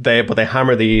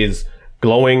hammer these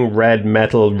glowing red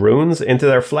metal runes into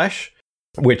their flesh,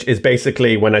 which is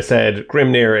basically, when I said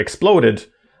Grimnir exploded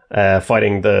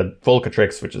fighting the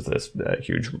Volcatrix, which is this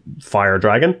huge fire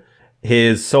dragon,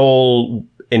 his soul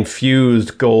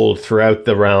infused gold throughout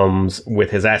the realms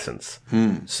with his essence.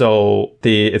 So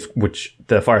which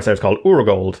the Fire Slayer is called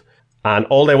Uragold, and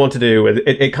all they want to do,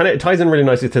 it ties in really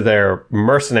nicely to their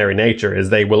mercenary nature, is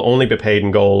they will only be paid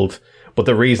in gold. But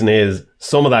the reason is,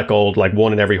 some of that gold, like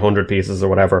 1 in every 100 pieces or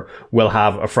whatever, will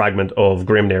have a fragment of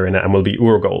Grimnir in it and will be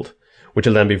Urgold, which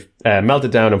will then be melted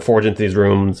down and forged into these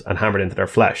runes and hammered into their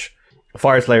flesh.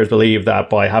 Fire Slayers believe that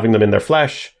by having them in their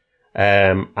flesh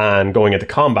and going into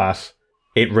combat,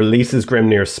 it releases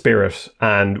Grimnir's spirit,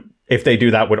 and if they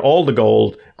do that with all the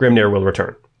gold, Grimnir will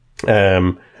return.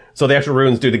 So the extra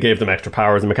runes do give them extra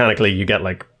powers, and mechanically you get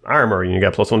like armor and you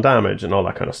get +1 damage and all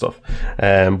that kind of stuff.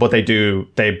 But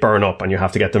they burn up, and you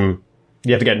have to get them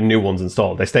you have to get new ones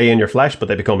installed. They stay in your flesh, but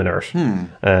they become inert.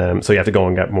 So you have to go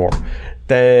and get more.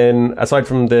 Then, aside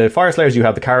from the Fire Slayers, you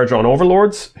have the Kharadron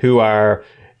Overlords, who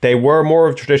they were more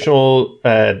of traditional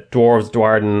dwarves,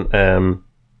 Dwarden,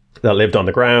 that lived on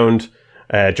the ground.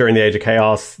 During the Age of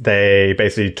Chaos, they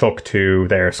basically took to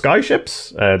their sky ships,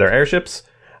 their airships,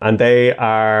 and they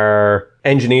are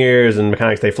engineers and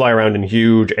mechanics. They fly around in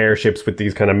huge airships with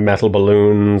these kind of metal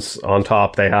balloons on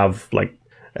top. They have like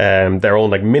their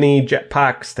own like mini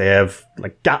jetpacks. They have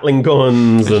like Gatling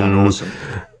guns. That's and awesome.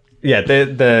 Yeah,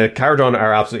 the Kharadron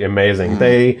are absolutely amazing.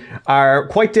 They are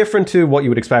quite different to what you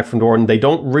would expect from Dwarden. They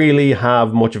don't really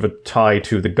have much of a tie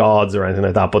to the gods or anything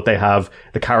like that, but they have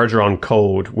the Kharadron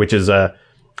Code, which is a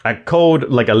code,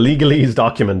 like a legalese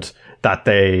document that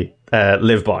they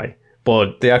live by.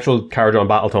 But the actual Kharadron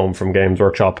Battletome from Games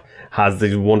Workshop has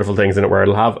these wonderful things in it where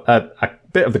it'll have a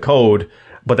bit of the code,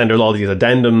 but then there's all these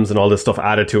addendums and all this stuff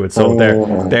added to it. So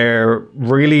they're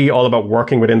really all about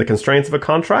working within the constraints of a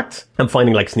contract and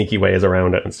finding like sneaky ways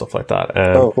around it and stuff like that.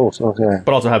 Of course. Yeah.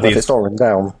 But also have If these... it's not written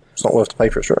down, it's not worth the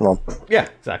paper it's written on. Yeah,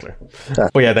 exactly. Yeah.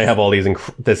 But yeah, they have all these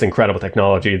this incredible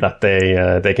technology that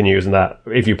they can use, and that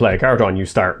if you play a Kharadron, you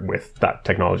start with that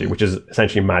technology, which is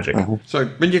essentially magic. So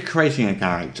when you're creating a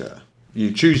character,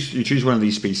 you choose one of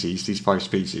these species, these 5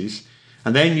 species,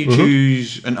 and then you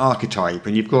choose an archetype,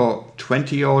 and you've got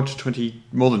 20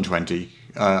 more than 20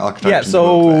 archetypes. Yeah, in the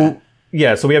book there.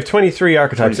 Yeah, so we have 23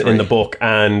 archetypes 23. in the book,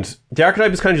 and the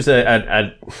archetype is kind of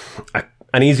just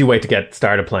an easy way to get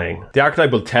started playing. The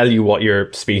archetype will tell you what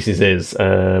your species is.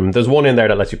 There's one in there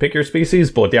that lets you pick your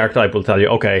species, but the archetype will tell you,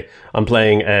 okay, I'm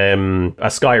playing a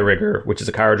Sky Rigger, which is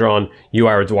a Kharadron, you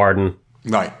are a Dwarden.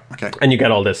 Right, okay. And you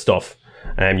get all this stuff.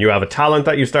 You have a talent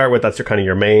that you start with, that's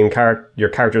your main your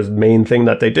character's main thing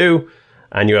that they do.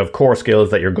 And you have core skills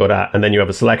that you're good at, and then you have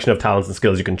a selection of talents and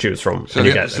skills you can choose from. So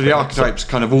the archetype's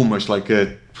kind of almost like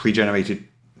a pre-generated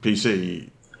PC.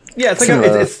 Yeah,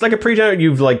 it's like a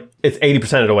pre-generated. It's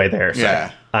 80% of the way there. So,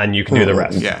 Yeah. and you can do the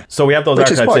rest. Yeah. So we have those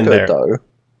Which is archetypes quite in good, there. though.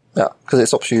 Yeah, because it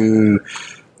stops you,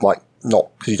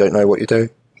 not because you don't know what you do.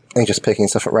 And just picking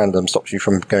stuff at random stops you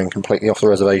from going completely off the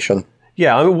reservation.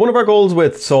 Yeah, I mean, one of our goals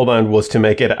with Soulbound was to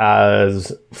make it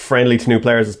as friendly to new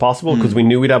players as possible, because we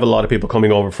knew we'd have a lot of people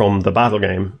coming over from the battle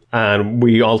game, and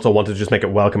we also wanted to just make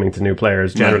it welcoming to new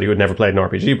players, generally who'd never played an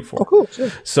RPG before. Of course, yeah.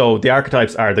 So the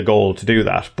archetypes are the goal to do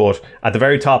that, but at the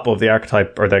very top of the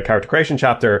archetype, or the character creation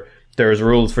chapter, there's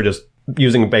rules for just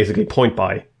using basically point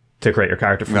buy to create your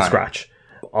character from scratch.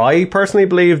 I personally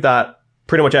believe that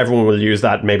pretty much everyone will use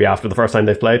that maybe after the first time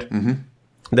they've played.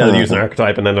 They'll use an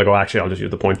archetype and then they'll go, actually, I'll just use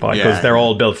the point buy, because they're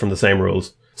all built from the same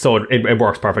rules. So it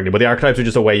works perfectly. But the archetypes are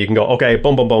just a way you can go, okay,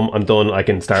 boom, boom, boom, I'm done. I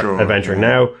can start adventuring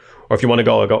now. Or if you want to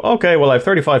go, okay, well, I have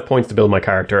 35 points to build my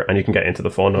character, and you can get into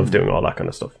the fun of doing all that kind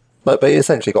of stuff. But you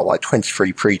essentially got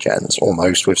 23 pre-gens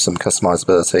almost with some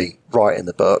customizability right in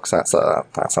the books. That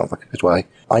sounds like a good way.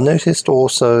 I noticed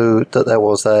also that there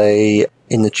was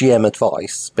in the GM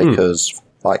advice, because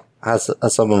as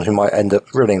someone who might end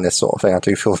up ruining this sort of thing, I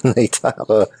do feel the need to have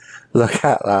a look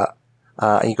at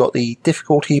that. You got the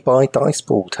difficulty by dice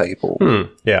pool table.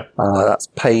 Yeah. That's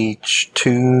page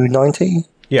 290.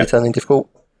 Yeah. Determining difficult,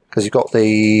 because you've got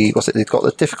they've got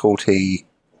the difficulty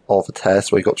of a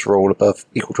test where you've got to roll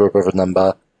equal to or above a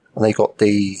number, and they've got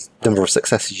the number of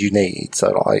successes you need.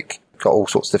 So got all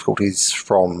sorts of difficulties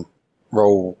from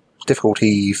roll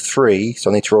difficulty 3, so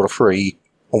I need to roll a 3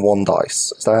 on 1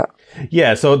 dice. Is that?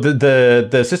 Yeah, so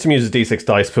the system uses D6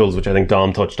 dice pools, which I think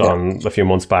Dom touched on a few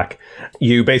months back.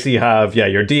 You basically have,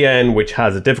 your DN, which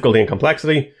has a difficulty and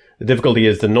complexity. The difficulty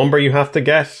is the number you have to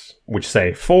get, which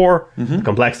say 4. The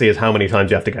complexity is how many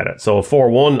times you have to get it. So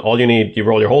 4-1, all you need, you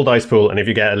roll your whole dice pool, and if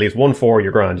you get at least 1 4,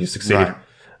 you're grand, you succeed. Right.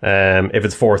 If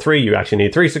it's 4-3, you actually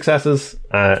need 3 successes,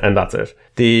 and that's it.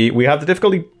 We have the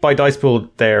difficulty by dice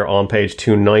pool there on page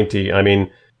 290. I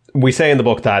mean, we say in the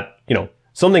book that,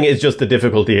 something is just the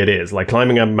difficulty it is. Like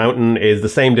climbing a mountain is the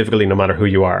same difficulty no matter who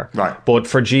you are. Right. But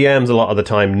for GMs, a lot of the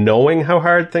time, knowing how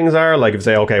hard things are, like if you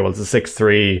say, okay, well, it's a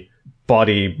 6-3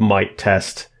 body might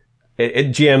test,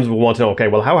 GMs will want to know, okay,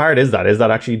 well, how hard is that? Is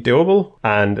that actually doable?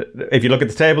 And if you look at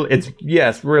the table, it's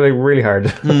really, really hard.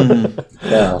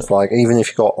 Yeah, it's even if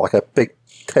you've got a big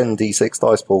 10d6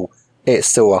 dice pool, it's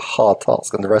still a hard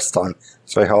task, and the rest of the time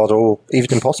it's very hard or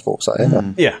even impossible. So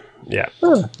Yeah.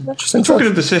 Interesting. Talking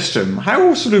of the system,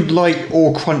 how sort of light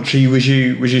or crunchy would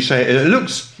you say it? It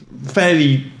looks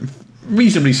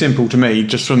reasonably simple to me,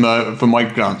 just from my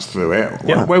glance through it.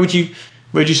 Yeah. Where would you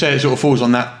say it sort of falls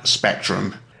on that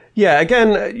spectrum? Yeah,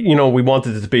 again, we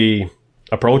wanted it to be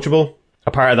approachable.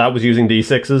 A part of that was using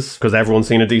D6s, because everyone's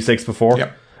seen a D6 before.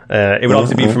 Yep. It would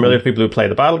obviously be familiar to people who play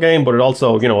the battle game, but it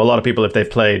also, a lot of people, if they've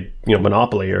played,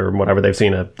 Monopoly or whatever, they've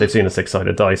seen a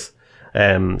 6-sided dice.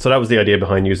 So that was the idea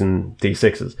behind using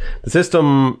D6s. The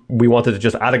system, we wanted to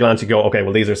just at a glance, you go, okay,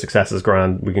 well, these are successes,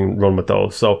 grand, we can run with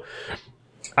those. So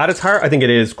at its heart, I think it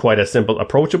is quite a simple,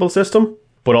 approachable system,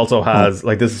 but also has,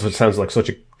 this sounds like such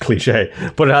a cliche,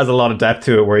 but it has a lot of depth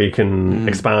to it where you can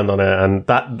expand on it. And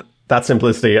that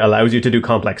simplicity allows you to do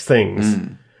complex things.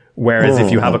 Whereas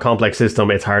if you have a complex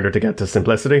system, it's harder to get to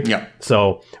simplicity. Yeah.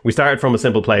 So we started from a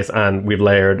simple place and we've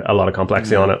layered a lot of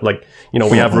complexity on it.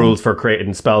 We have rules for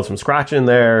creating spells from scratch in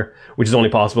there, which is only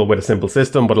possible with a simple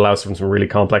system, but allows for some really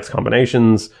complex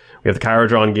combinations. We have the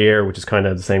Caradron gear, which is kind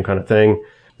of the same kind of thing.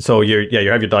 So you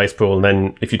have your dice pool, and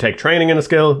then if you take training in a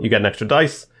skill, you get an extra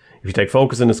dice. If you take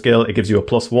focus in a skill, it gives you a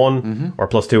 +1 or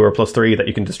 +2 or +3 that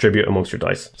you can distribute amongst your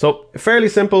dice. So fairly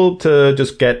simple to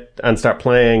just get and start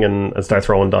playing and start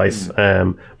throwing dice.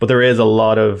 But there is a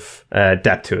lot of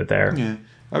depth to it there. Yeah.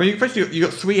 I mean, you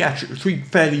got three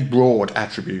fairly broad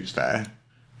attributes there.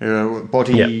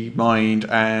 Body, mind,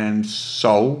 and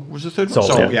soul. Was the third one?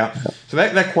 Soul, yeah. So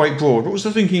they're quite broad. What was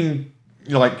the thinking,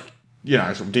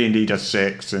 sort of D&D does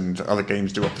 6 and other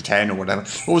games do up to 10 or whatever.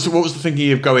 What was the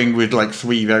thinking of going with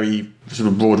 3 very sort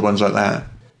of broad ones like that?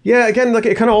 Yeah, again,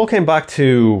 it kind of all came back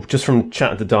to, just from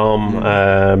chatting to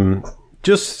Dom,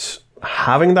 just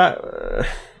having that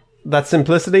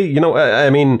simplicity.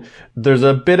 I mean, there's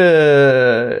a bit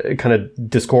of kind of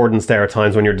discordance there at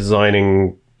times when you're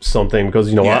designing something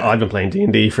because, I've been playing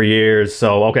D&D for years.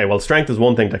 So, okay, well, strength is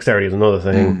one thing, dexterity is another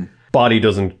thing. Body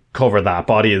doesn't cover that.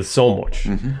 Body is so much.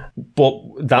 But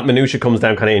that minutia comes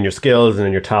down kind of in your skills and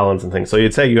in your talents and things. So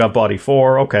you'd say you have body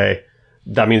 4, okay.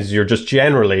 That means you're just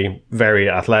generally very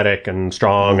athletic and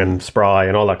strong and spry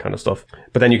and all that kind of stuff.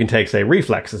 But then you can take, say,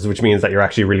 reflexes, which means that you're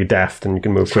actually really deft and you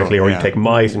can move quickly, or you take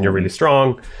might and you're really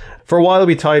strong. For a while,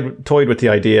 we toyed with the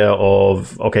idea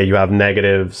of, okay, you have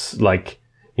negatives,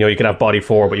 you could have body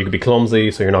 4, but you could be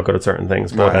clumsy, so you're not good at certain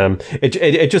things. But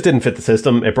it just didn't fit the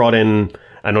system. It brought in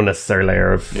an unnecessary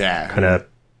layer of kind of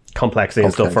complexity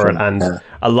and stuff for it. And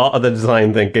a lot of the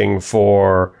design thinking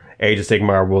for Age of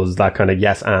Sigmar was that kind of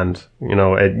yes and.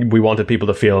 We wanted people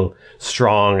to feel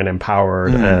strong and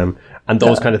empowered. And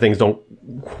those kind of things don't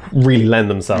really lend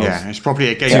themselves. Yeah, it's probably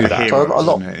a game of heroes,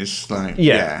 isn't it? It's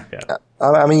yeah.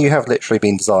 I mean, you have literally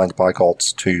been designed by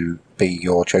gods to be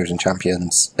your chosen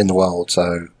champions in the world,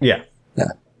 so yeah.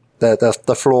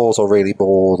 The flaws are really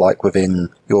more within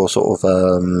your sort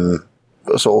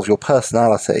of your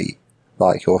personality,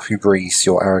 your hubris,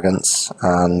 your arrogance,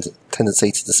 and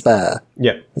tendency to despair.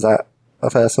 Yeah, is that a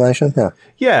fair summation?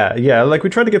 Yeah. We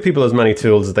try to give people as many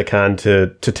tools as they can to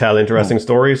tell interesting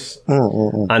stories,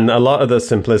 and a lot of the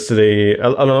simplicity, a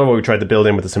lot of what we tried to build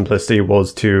in with the simplicity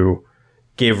was to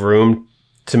give room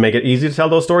to make it easy to tell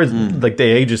those stories. The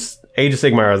Age of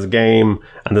Sigmar as a game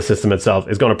and the system itself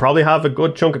is going to probably have a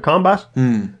good chunk of combat.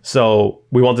 So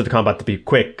we wanted the combat to be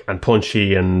quick and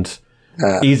punchy and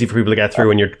easy for people to get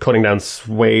through, and you're cutting down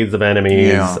swathes of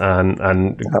enemies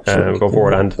and go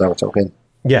forward. And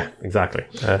yeah, exactly.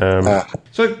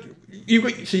 So you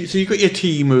got your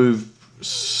team of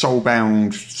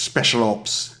soulbound special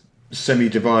ops,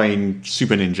 semi-divine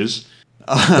super ninjas.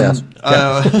 And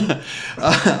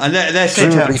they're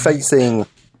sent out facing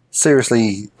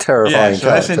seriously terrifying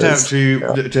they're sent out to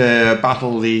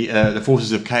battle the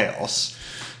forces of chaos.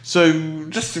 So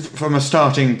just from a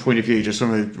starting point of view, just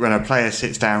when a player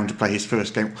sits down to play his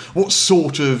first game, what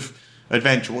sort of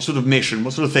adventure, what sort of mission,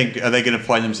 what sort of thing are they going to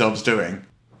find themselves doing?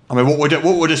 I mean, what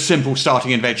would a simple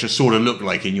starting adventure sort of look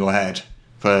like in your head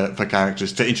for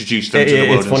characters to introduce them to the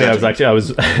world? It's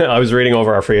funny. I was reading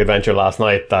over our free adventure last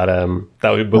night that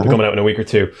will be coming out in a week or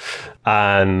two,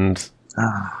 and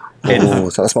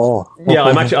so small. Yeah,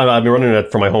 I've been running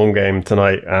it for my home game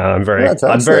tonight. I'm very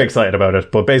excited about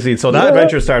it. But basically, so that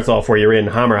adventure starts off where you're in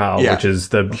Hammerhal, which is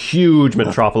the huge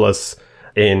metropolis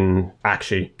in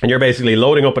Akshi, and you're basically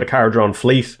loading up with a Caradron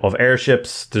fleet of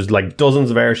airships. There's dozens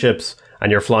of airships,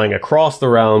 and you're flying across the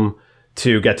realm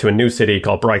to get to a new city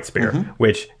called Brightspear,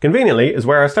 which conveniently is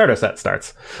where our starter set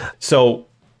starts. So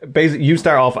basically, you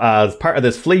start off as part of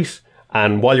this fleet,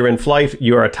 and while you're in flight,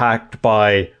 you're attacked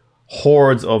by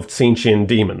hordes of Tzeentchian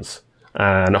demons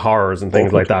and horrors and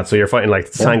things like that. So you're fighting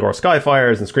Sangor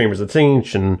Skyfires and Screamers of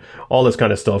Tzeentch and all this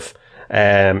kind of stuff.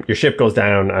 Your ship goes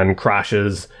down and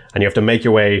crashes, and you have to make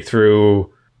your way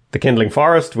through the Kindling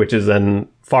Forest, which is a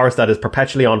forest that is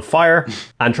perpetually on fire,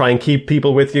 and try and keep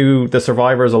people with you, the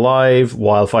survivors, alive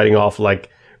while fighting off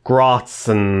grots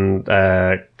and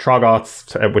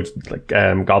troggoths, which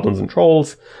goblins and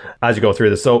trolls, as you go through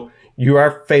this. So you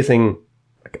are facing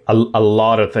a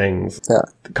lot of things. Yeah.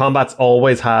 Combats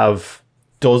always have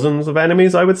dozens of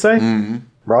enemies, I would say.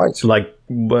 Right. Like,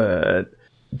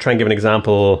 try and give an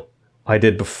example I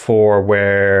did before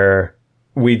where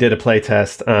we did a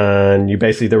playtest and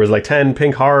there was like 10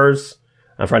 pink horrors.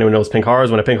 And for anyone who knows pink horrors,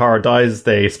 when a pink horror dies,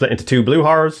 they split into 2 blue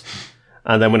horrors.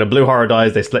 And then when a blue horror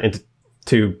dies, they split into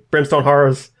 2 brimstone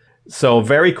horrors. So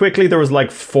very quickly, there was like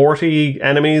 40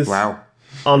 enemies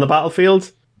on the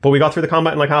battlefield. But we got through the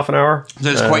combat in like half an hour. So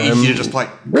it's quite easy to just like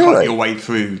cut your way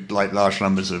through like large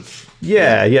numbers of...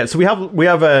 Yeah. So we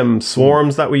have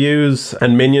swarms that we use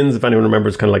and minions. If anyone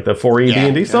remembers kind of like the 4E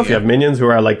D&D stuff, you have minions who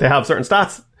are like, they have certain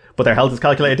stats, but their health is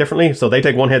calculated differently. So they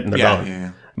take 1 hit and they're gone.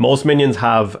 Yeah. Most minions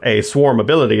have a swarm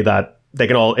ability that they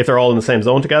can all, if they're all in the same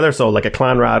zone together, so like a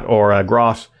clan rat or a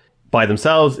grot by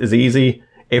themselves is easy.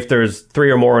 If there's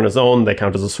 3 or more in a zone, they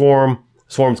count as a swarm.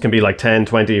 Swarms can be like 10,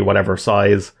 20, whatever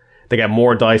size. They get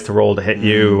more dice to roll to hit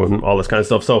you and all this kind of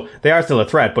stuff. So they are still a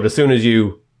threat, but as soon as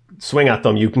you swing at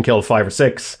them, you can kill 5 or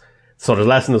 6. So there's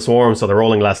less in the swarm, so they're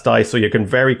rolling less dice. So you can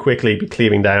very quickly be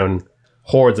cleaving down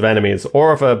hordes of enemies.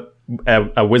 Or if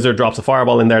a wizard drops a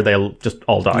fireball in there, they'll just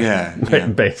all die.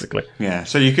 Basically. Yeah,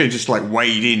 so you could just like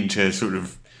wade into sort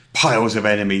of piles of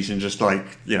enemies and just like,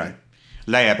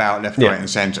 lay about left, right and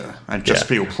centre and just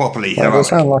feel properly heroic. That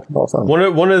sounds like a lot of fun.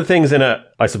 One of the things in it,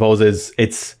 I suppose, is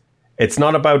it's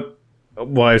not about...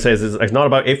 What I would say is it's not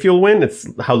about if you'll win, it's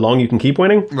how long you can keep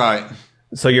winning. Right.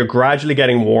 So you're gradually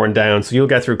getting worn down. So you'll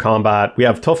get through combat. We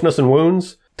have toughness and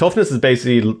wounds. Toughness is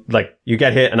basically like you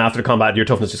get hit and after the combat, your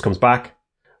toughness just comes back.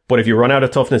 But if you run out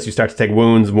of toughness, you start to take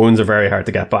wounds. Wounds are very hard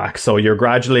to get back. So you're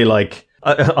gradually like,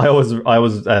 I always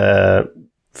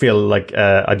feel like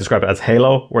I describe it as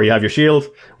Halo, where you have your shield.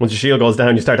 Once your shield goes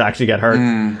down, you start to actually get hurt,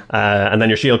 and then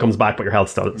your shield comes back, but your health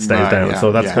still stays down. Yeah,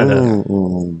 so that's kind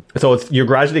of so you're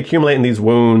gradually accumulating these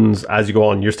wounds as you go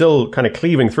on. You're still kind of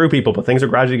cleaving through people, but things are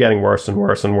gradually getting worse and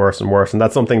worse and worse and worse, and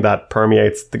that's something that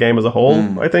permeates the game as a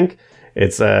whole. I think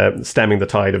it's stemming the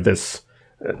tide of this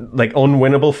like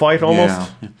unwinnable fight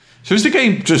almost. Yeah. So is the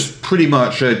game just pretty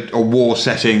much a war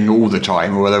setting all the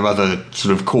time, or are there other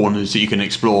sort of corners that you can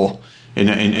explore?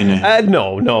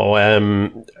 No.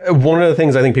 One of the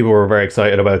things I think people were very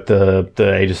excited about the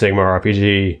Age of Sigmar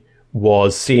RPG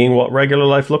was seeing what regular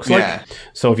life looks like.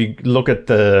 So if you look at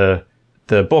the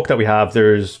book that we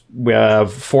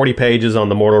have 40 pages on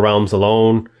the Mortal Realms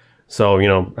alone. So,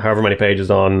 however many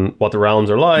pages on what the realms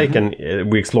are like, and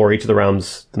we explore each of the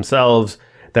realms themselves.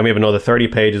 Then we have another 30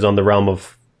 pages on the realm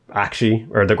of Aqshy,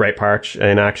 or the Great Parch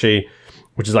in Aqshy,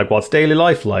 which is like, what's daily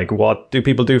life like? What do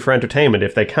people do for entertainment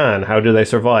if they can? How do they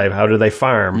survive? How do they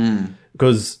farm?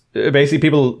 Because basically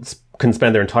people can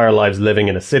spend their entire lives living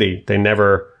in a city. They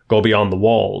never go beyond the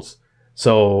walls.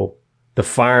 So the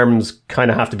farms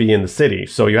kind of have to be in the city.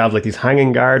 So you have like these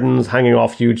hanging gardens, hanging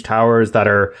off huge towers that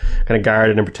are kind of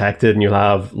guarded and protected. And you'll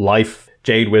have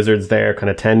jade wizards there kind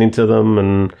of tending to them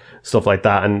and stuff like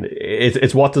that. And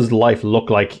it's what does life look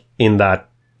like in that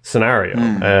scenario?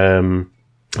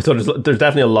 So there's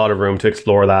definitely a lot of room to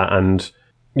explore that, and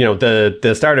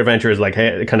the start adventure is like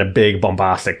kind of big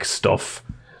bombastic stuff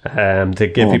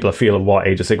to give people a feel of what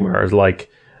Age of Sigmar is like.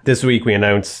 This week we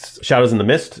announced Shadows in the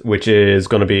Mist, which is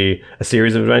going to be a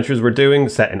series of adventures we're doing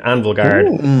set in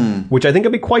Anvilgard, which I think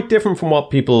will be quite different from what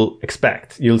people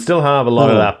expect. You'll still have a lot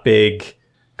of that big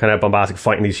kind of bombastic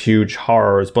fighting these huge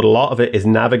horrors, but a lot of it is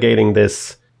navigating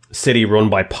this city run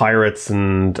by pirates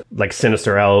and like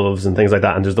sinister elves and things like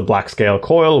that. And there's the Black Scale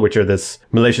Coil, which are this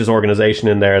malicious organization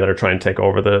in there that are trying to take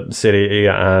over the city,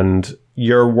 and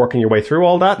you're working your way through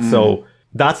all that. So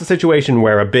that's a situation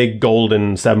where a big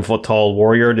golden 7-foot tall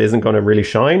warrior isn't going to really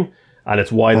shine. And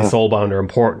it's why the Soulbound are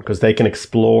important, because they can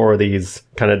explore these,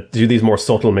 kind of do these more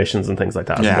subtle missions and things like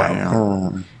that as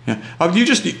well. You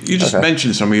just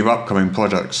mentioned some of your upcoming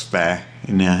products there.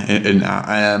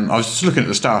 I was just looking at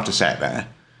the starter set there.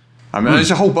 I mean,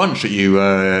 there's a whole bunch that you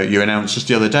announced just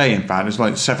the other day. In fact, there's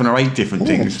like 7 or 8 different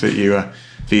things that you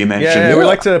mentioned. Yeah, we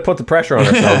like to put the pressure on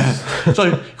ourselves.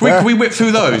 So can we whip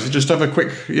through those and just have a quick,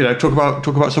 talk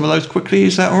about some of those quickly?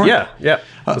 Is that all right? Yeah.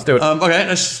 Let's do it. Okay,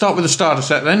 let's start with the starter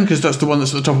set then, because that's the one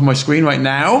that's at the top of my screen right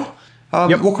now.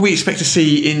 What can we expect to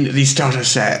see in the starter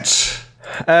set?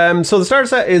 So the starter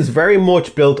set is very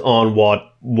much built on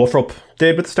what Wolfrup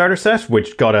did with the starter set,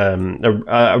 which got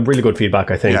a really good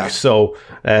feedback, I think. Yeah. So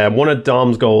one of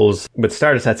Dom's goals with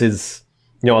starter sets is,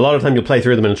 a lot of time you'll play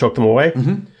through them and chuck them away.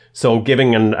 So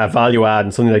giving a value add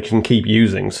and something that you can keep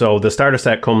using. So the starter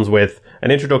set comes with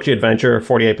an introductory adventure,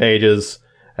 48 pages,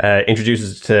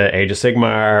 introduces to Age of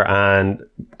Sigmar, and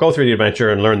go through the adventure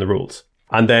and learn the rules.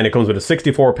 And then it comes with a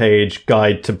 64-page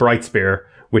guide to Brightspear,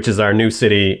 which is our new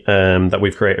city that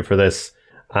we've created for this.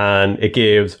 and it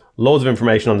gives loads of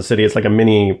information on the city. It's like a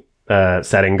mini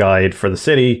setting guide for the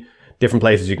city, different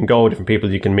places you can go, different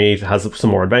people you can meet. It has some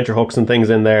more adventure hooks and things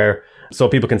in there. So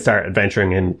people can start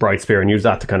adventuring in Brightspear and use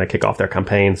that to kind of kick off their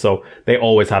campaign. So they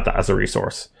always have that as a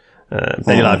resource.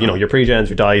 Then you'll have, your pre-gens,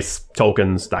 your dice,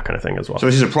 tokens, that kind of thing as well. So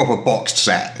this is a proper boxed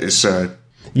set. It's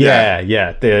Yeah.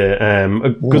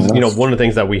 Because one of the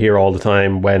things that we hear all the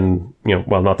time when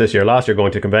not this year, last year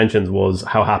going to conventions was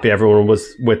how happy everyone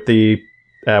was with the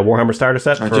Warhammer starter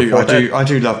set. I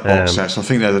do love box sets. I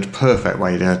think they're the perfect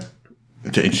way to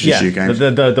introduce you games.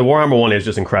 The Warhammer one is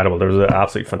just incredible. There was an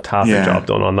absolutely fantastic job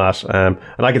done on that, and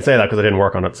I can say that because I didn't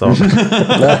work on it. So, so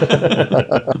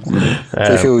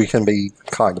you feel you can be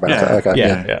kind about it. Okay.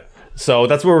 Yeah. So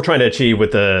that's what we're trying to achieve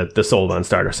with the Soulbound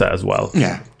starter set as well.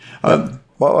 Yeah.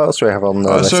 What else do we have on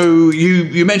the list? So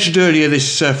you mentioned earlier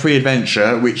this free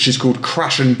adventure, which is called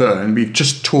Crash and Burn. We've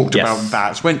just talked about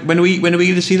that. So when are we going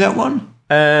to see that one?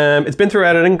 It's been through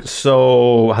editing,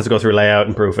 so it has to go through layout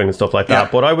and proofing and stuff like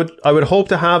that. But I would hope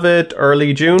to have it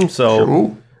early June.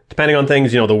 So depending on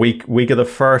things, the week of the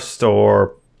 1st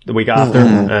or the week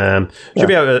after, should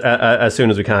be out as soon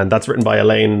as we can. That's written by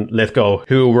Elaine Lithgow,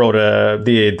 who wrote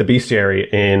the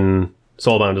Bestiary in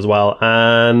Soulbound as well,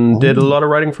 and did a lot of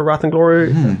writing for Wrath and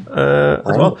Glory as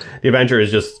well. The adventure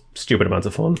is just stupid amounts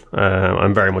of fun.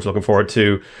 I'm very much looking forward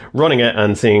to running it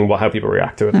and seeing how people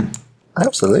react to it.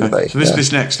 Absolutely. So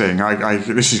this next thing,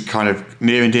 this is kind of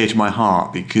near and dear to my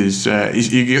heart because you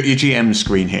got your GM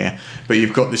screen here, but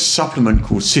you've got this supplement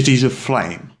called Cities of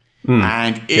Flame,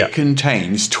 and it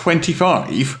contains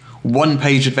 25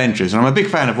 one-page adventures. And I'm a big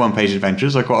fan of one-page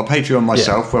adventures. I've got a Patreon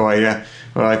myself where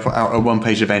I put out a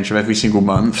one-page adventure every single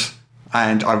month,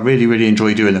 and I really, really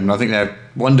enjoy doing them. And I think they're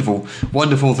wonderful,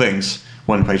 wonderful things.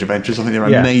 One-page adventures. I think they're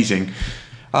amazing.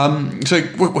 So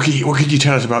what can you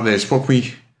tell us about this? What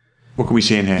can we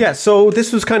see in here? Yeah, so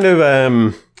this was kind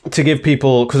of to give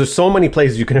people, because there's so many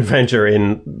places you can adventure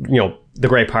in, the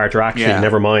Great Parcher, actually,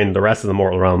 never mind the rest of the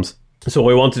Mortal Realms. So what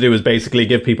we want to do is basically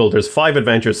give people, there's 5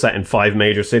 adventures set in 5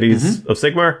 major cities of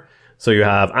Sigmar. So you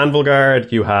have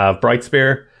Anvilgard, you have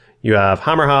Brightspear, you have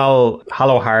Hammerhal,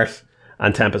 Hallowheart,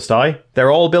 and Tempest Eye. They're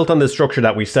all built on the structure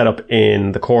that we set up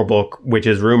in the core book, which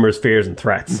is rumors, fears, and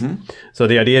threats. So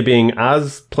the idea being,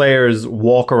 as players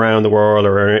walk around the world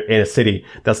or in a city,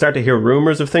 they'll start to hear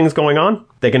rumors of things going on.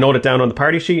 They can note it down on the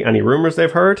party sheet, any rumors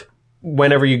they've heard.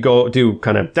 Whenever you go do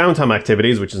kind of downtime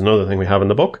activities, which is another thing we have in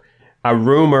the book, a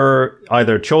rumor,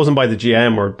 either chosen by the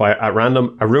GM or at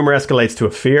random, a rumor escalates to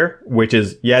a fear, which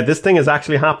is, this thing is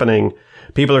actually happening.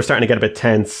 People are starting to get a bit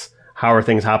tense. How are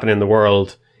things happening in the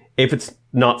world? If it's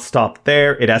not stopped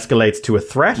there, it escalates to a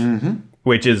threat,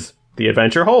 which is the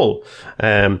adventure whole.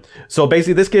 So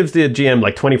basically, this gives the GM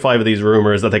like 25 of these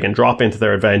rumors that they can drop into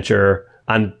their adventure,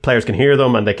 and players can hear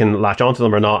them and they can latch onto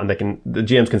them or not, and the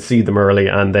GMs can see them early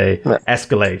and they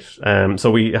escalate. So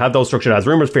we have those structured as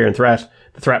rumors, fear, and threat.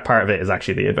 The threat part of it is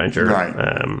actually the adventure. Right.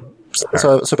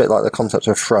 So it's a bit like the concept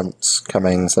of fronts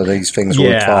coming, so these things will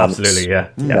advance. Absolutely, yeah.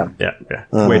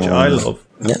 Which I love.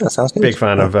 Yeah, that sounds good. Big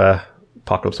fan of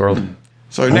Apocalypse World.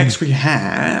 So next we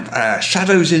have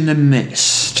Shadows in the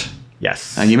Mist.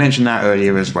 Yes. And you mentioned that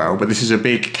earlier as well, but this is a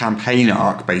big campaign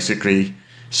arc, basically.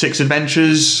 6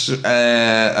 adventures,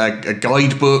 a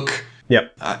guidebook.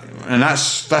 Yep. And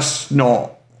that's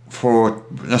not for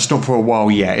a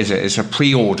while yet, is it? It's a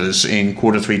pre-orders in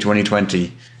Q3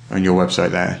 2020 on your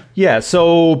website there. Yeah,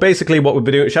 so basically what we'll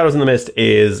be doing, Shadows in the Mist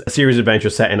is a series of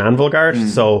adventures set in Anvilgard.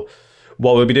 So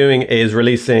what we'll be doing is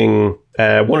releasing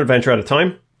one adventure at a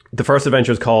time. The first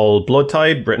adventure is called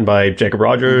Bloodtide, written by Jacob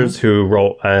Rogers, who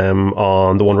wrote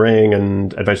on The One Ring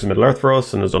and Adventures in Middle-earth for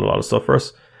us and has done a lot of stuff for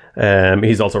us.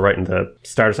 He's also writing the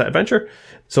starter set adventure.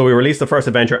 So we released the first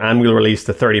adventure and we'll release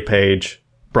the 30-page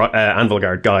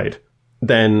Anvilgard guide.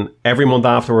 Then every month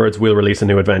afterwards, we'll release a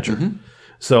new adventure.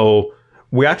 So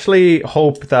we actually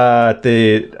hope that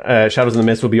the Shadows in the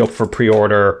Mist will be up for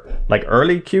pre-order like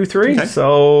early Q3. Okay.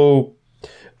 So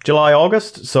July,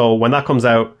 August. So when that comes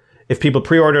out, if people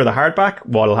pre-order the hardback,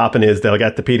 what'll happen is they'll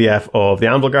get the PDF of the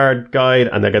Anvilgard guide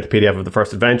and they'll get the PDF of the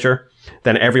first adventure.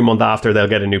 Then every month after, they'll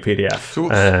get a new PDF. So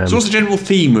what's the general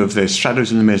theme of this,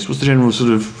 Shadows in the Mist? What's the general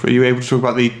sort of... Are you able to talk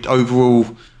about the overall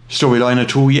storyline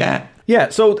at all yet? Yeah,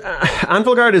 so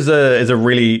Anvilgard is a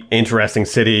really interesting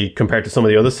city compared to some of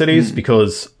the other cities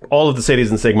because all of the cities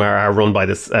in Sigmar are run by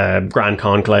this Grand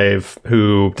Conclave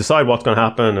who decide what's going to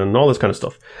happen and all this kind of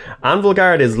stuff.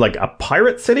 Anvilgard is like a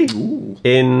pirate city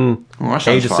in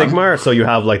Age of Sigmar. So you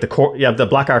have like you have the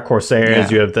Black Ark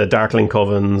Corsairs, you have the Darkling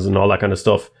Covens and all that kind of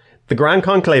stuff. The Grand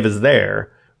Conclave is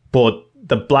there, but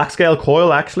the Black Scale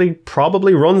Coil actually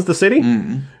probably runs the city.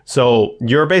 So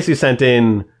you're basically sent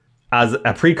in as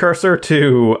a precursor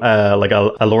to like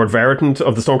a Lord Veritant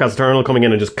of the Stormcast Eternal coming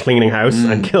in and just cleaning house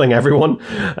and killing everyone.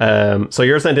 So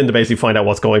you're sent in to basically find out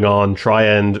what's going on, try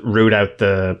and root out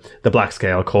the Black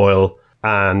Scale Coil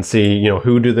and see, you know,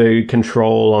 who do they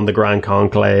control on the Grand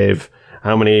Conclave,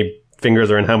 how many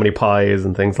fingers are in how many pies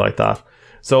and things like that.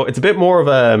 So it's a bit more of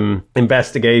a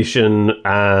investigation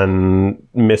and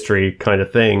mystery kind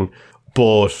of thing.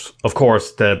 But of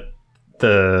course, the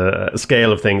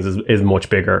scale of things is much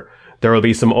bigger. There will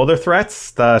be some other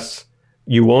threats that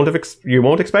you won't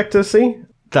expect to see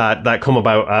that come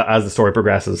about as the story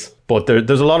progresses. But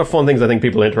there's a lot of fun things I think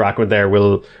people interact with there.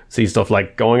 We'll see stuff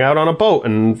like going out on a boat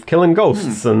and killing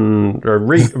ghosts or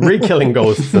re-killing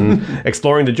ghosts and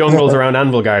exploring the jungles around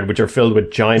Anvilgard, which are filled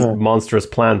with giant monstrous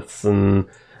plants and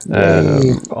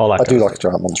all that. I do like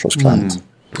giant monstrous plants.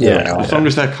 As long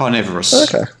as they're carnivorous.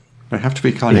 Okay. They have to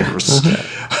be carnivorous.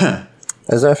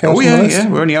 Is there anything else on the list?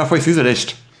 We're only halfway through the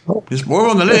list. There's more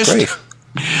on the list.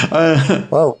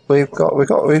 Well, we need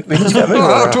to get moving.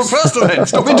 I'll talk faster then.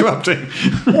 Stop interrupting.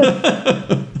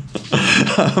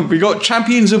 We got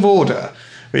Champions of Order,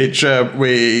 which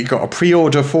we got a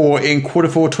pre-order for in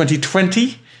Q4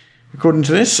 2020, according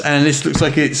to this. And this looks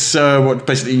like it's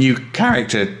basically new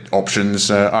character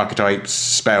options, archetypes,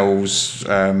 spells,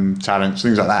 talents,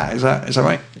 things like that. Is that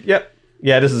right? Yep.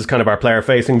 Yeah, this is kind of our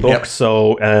player-facing book. Yep.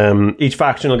 So each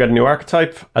faction will get a new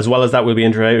archetype. As well as that, we'll be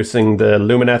introducing the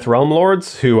Lumineth Realm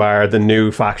Lords, who are the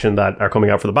new faction that are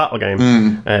coming out for the battle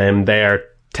game. They are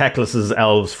Teclis's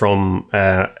elves from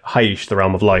Haish, the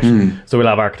Realm of Light. So we'll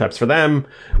have archetypes for them,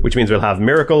 which means we'll have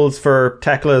miracles for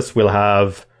Teclis. We'll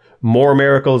have more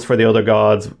miracles for the other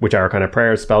gods, which are kind of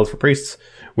prayers, spells for priests.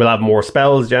 We'll have more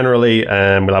spells generally,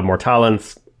 and we'll have more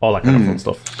talents. All that kind of fun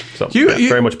stuff. So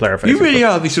very much player facing. You really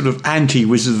are the sort of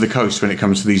anti-Wizard of the Coast when it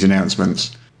comes to these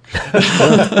announcements. You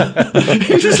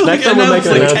just like announce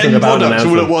like 10 products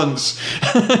all at once.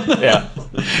 Yeah.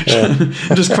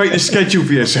 Just create a schedule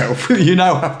for yourself. You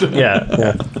now have to.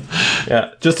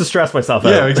 Yeah. Just to stress myself out.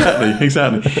 Yeah, exactly.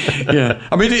 Yeah.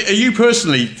 I mean, are you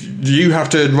personally? Do you have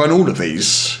to run all of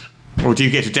these? Or do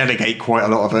you get to delegate quite a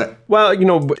lot of it? Well,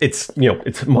 it's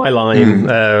my line.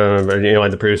 I'm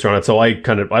the producer on it, so I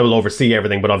will oversee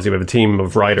everything. But obviously, we have a team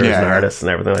of writers and artists and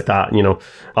everything like that.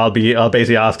 I'll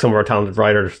basically ask some of our talented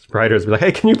writers, be like,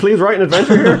 "Hey, can you please write an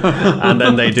adventure here?" And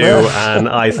then they do, and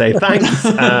I say thanks,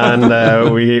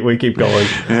 and we keep going.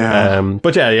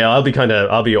 But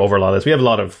I'll be over a lot of this. We have a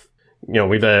lot of.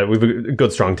 We've a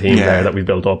good strong team there that we've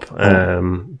built up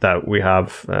that we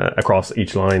have across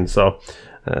each line. So.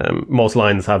 Most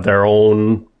lines have their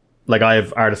own, like I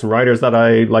have artists and writers that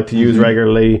I like to use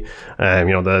regularly.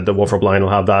 The Wolfrope line will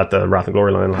have that, the Wrath and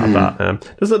Glory line will have that.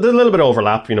 There's a little bit of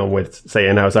overlap, with say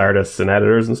in-house artists and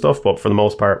editors and stuff, but for the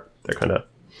most part, they're kind of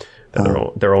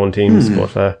their own teams.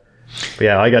 But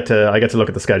yeah, I get to look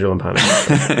at the schedule and panic.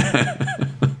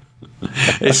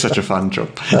 It's such a fun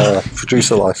job.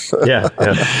 Producer life. Yeah,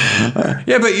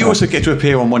 but you also get to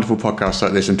appear on wonderful podcasts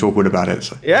like this and talk good about it.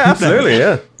 So. Yeah, absolutely,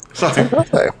 yeah.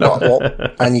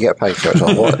 And you get paid for it.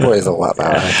 What is all that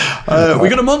about? We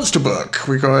got a monster book.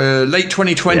 We got late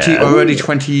 2020 or early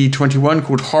 2021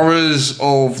 called Horrors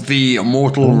of the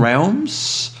Immortal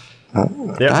Realms.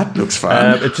 That looks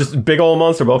fun. It's just a big old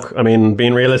monster book. I mean,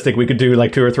 being realistic, we could do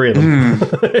like 2 or 3 of them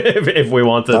if we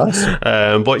wanted. Nice.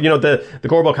 But the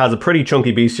core book has a pretty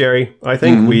chunky bestiary. I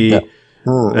think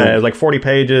like 40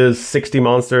 pages, 60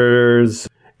 monsters.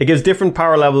 It gives different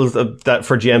power levels that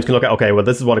for GMs can look at. Okay, well,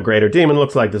 this is what a greater demon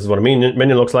looks like. This is what a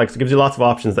minion looks like. So it gives you lots of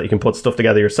options that you can put stuff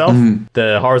together yourself.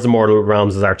 The Horrors of Mortal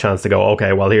Realms is our chance to go,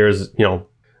 okay, well, here's,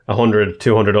 100,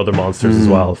 200 other monsters as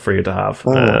well for you to have.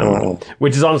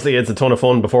 Which is honestly, it's a ton of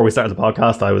fun. Before we started the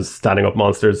podcast, I was standing up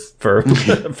monsters for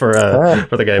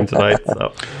the game tonight.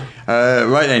 So.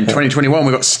 Right then, 2021,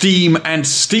 we got Steam and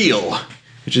Steel.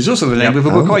 Which is also the name of a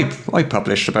book I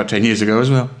published about 10 years ago as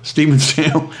well. Steam and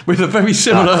Steel, with a very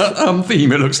similar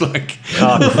theme, it looks like.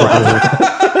 Oh, crap.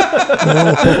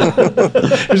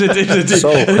 It's a D&D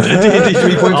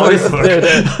 3.5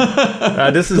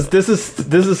 book.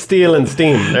 This is Steel and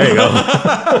Steam. There you go.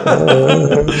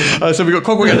 So we got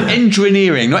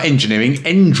Endrineering, not engineering,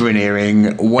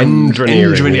 Endrineering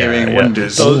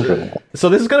wonders. So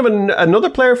this is kind of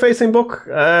another player-facing book,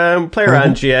 player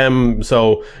and GM.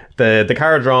 So the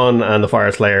Caradron and the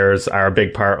Fire Slayers are a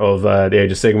big part of the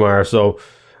Age of Sigmar. So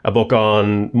a book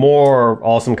on more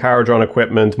awesome Caradron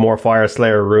equipment, more Fire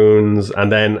Slayer runes,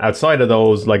 and then outside of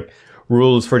those, like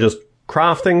rules for just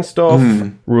crafting stuff,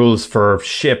 rules for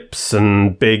ships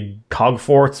and big cog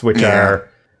forts, which are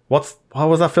what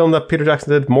was that film that Peter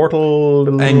Jackson did?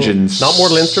 Mortal Engines. Not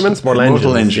Mortal Instruments. Mortal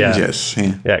Engines. Yes.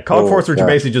 Yeah, Cog Force, which are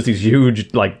basically just these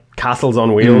huge like castles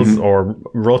on wheels or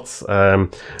ruts.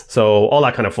 So all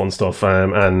that kind of fun stuff,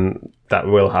 and that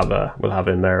we'll have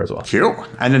in there as well. Cool.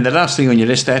 And then the last thing on your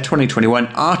list there, 2021,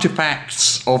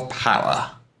 Artifacts of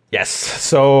Power. Yes.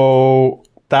 So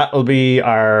that'll be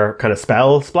our kind of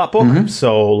spell splat book.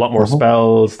 So a lot more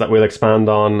spells that we'll expand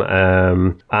on,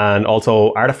 and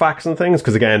also artifacts and things.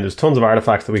 Because again, there's tons of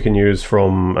artifacts that we can use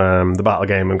from the battle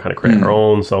game and kind of create our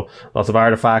own. So lots of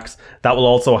artifacts. That will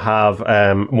also have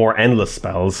more endless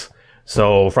spells.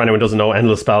 So for anyone who doesn't know,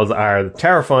 endless spells are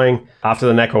terrifying. After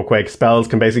the Necroquake, spells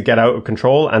can basically get out of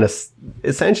control and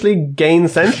essentially gain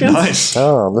sentience. Nice.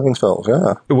 Oh, living spells,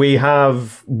 yeah. We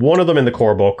have one of them in the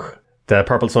core book, the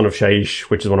Purple Son of Shaish,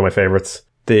 which is one of my favorites.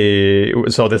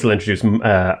 So this will introduce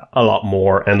a lot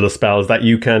more endless spells that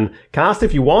you can cast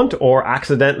if you want, or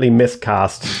accidentally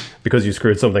miscast because you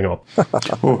screwed something up.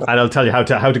 And I'll tell you how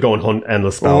to go and hunt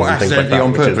endless spells. Or and things like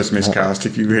accidentally that, on purpose miscast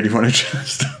if you really want to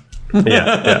just...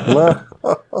 Yeah.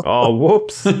 Oh,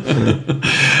 whoops. Can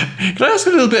I ask a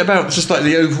little bit about just like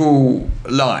the overall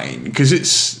line? Because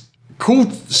it's called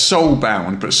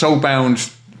Soulbound, but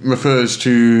Soulbound refers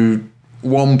to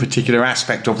one particular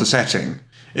aspect of the setting.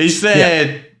 Is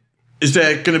there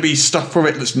going to be stuff for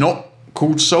it that's not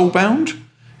called Soulbound?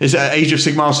 Is it Age of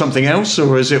Sigmar something else,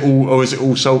 or is it all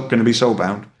going to be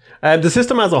Soulbound? The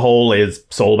system as a whole is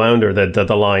Soulbound, or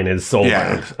the line is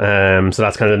Soulbound. Yeah. So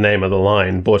that's kind of the name of the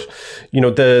line. But,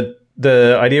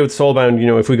 the idea with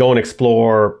Soulbound, if we go and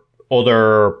explore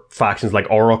other factions like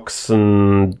Aurochs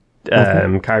and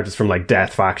characters from like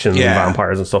Death factions and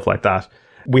vampires and stuff like that,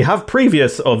 we have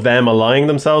previous of them aligning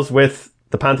themselves with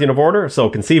the Pantheon of Order. So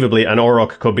conceivably, an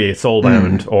Auroch could be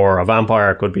Soulbound or a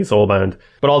vampire could be Soulbound.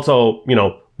 But also,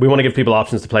 we want to give people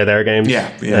options to play their games.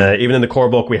 Yeah. Even in the core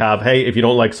book, we have, hey, if you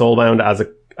don't like Soulbound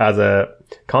as a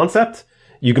concept,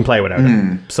 you can play without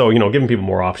it. So, giving people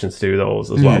more options to do those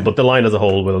as well. But the line as a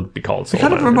whole will be called Soulbound. It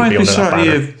kind of reminds me slightly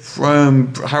of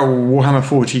how Warhammer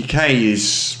 40k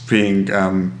is being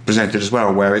presented as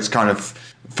well, where it's kind of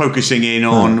focusing in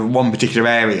on one particular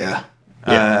area.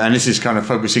 And this is kind of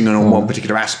focusing on one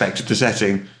particular aspect of the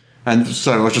setting. And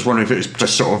so I was just wondering if it was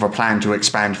just sort of a plan to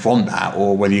expand from that,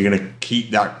 or whether you're going to keep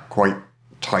that quite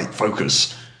tight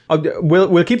focus.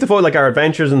 We'll keep the focus, like our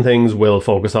adventures and things will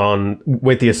focus on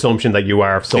with the assumption that you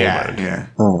are soulbound. Yeah.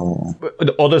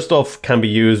 Other stuff can be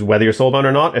used whether you're soulbound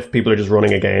or not. If people are just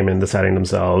running a game in the setting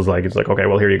themselves, like it's like, okay,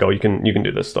 well, here you go, you can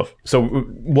do this stuff. So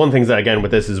one thing that again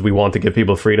with this is we want to give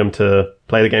people freedom to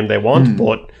play the game they want,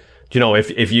 but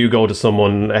if you go to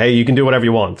someone, hey, you can do whatever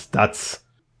you want, that's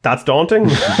daunting.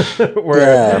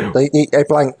 A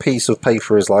blank piece of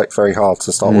paper is like very hard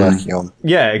to start working on.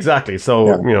 Yeah, exactly.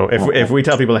 So if we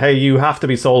tell people, hey, you have to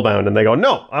be soulbound, and they go,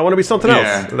 no, I want to be something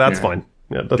else, that's fine.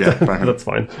 Yeah, that's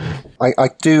fine. I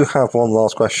do have one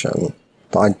last question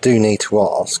that I do need to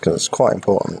ask because it's quite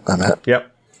important, Emmett.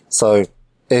 Yep. So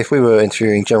if we were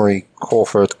interviewing Jeremy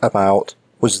Crawford about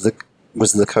Wizard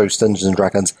of the Coast Dungeons and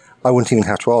Dragons, I wouldn't even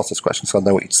have to ask this question, so I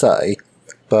know what you'd say.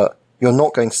 But you're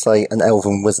not going to say an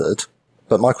elven wizard.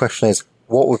 But my question is,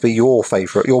 what would be your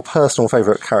personal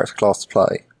favourite character class to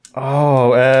play?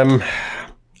 Oh,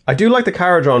 I do like the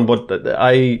Caradron, but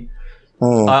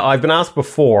I've been asked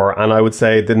before, and I would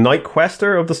say the Night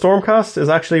Quester of the Stormcast is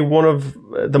actually one of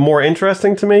the more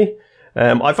interesting to me.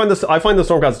 I find the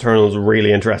Stormcast Eternals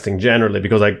really interesting generally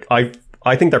because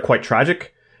I think they're quite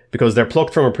tragic. Because they're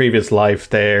plucked from a previous life,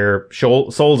 their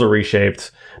souls are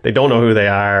reshaped, they don't know who they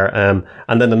are, and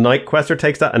then the Night Quester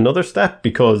takes that another step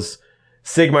because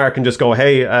Sigmar can just go,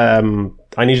 hey, I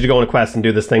need you to go on a quest and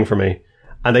do this thing for me.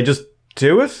 And they just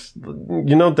do it.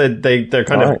 They're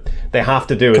kind of, they have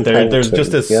to do it. There's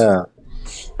just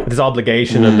this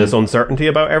obligation and this uncertainty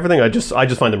about everything. I just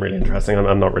find them really interesting.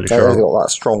 I'm not really sure. They've got that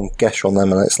strong gesh on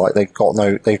them, and it's like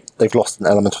they've lost an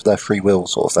element of their free will,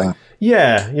 sort of thing.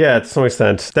 Yeah, to some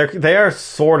extent. They are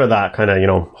sort of that kind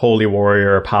of, holy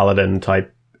warrior, paladin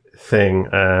type thing,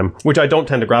 which I don't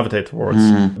tend to gravitate towards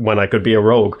when I could be a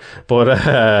rogue. But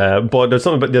there's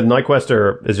something, but the Night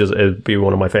Quester it'd be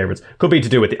one of my favorites. Could be to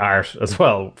do with the art as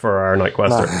well for our Night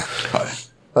Quester.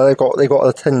 They've got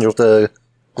a tinge of the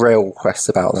Grail quest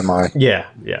about them. I'm picking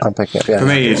up. Yeah. For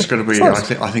me, it's going to be.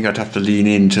 I think I'd have to lean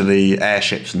into the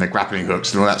airships and the grappling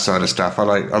hooks and all that sort of stuff. I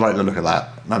like the look of that.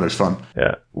 That looks fun.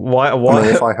 Yeah. Why? I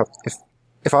mean, if I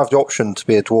have the option to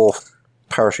be a dwarf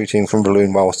parachuting from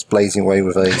balloon whilst blazing away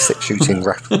with a 6-shooting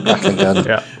rattling gun,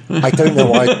 I don't know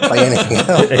why I'd play anything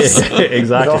else.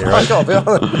 Exactly. Right? I gotta be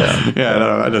honest.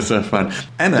 No, that's fun.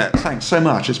 Emma, thanks so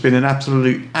much. It's been an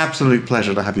absolute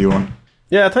pleasure to have you on.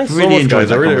 Yeah, thanks Really so much, enjoyed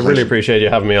guys. I that really conversation. appreciate you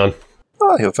having me on.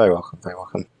 Oh, you're very welcome, very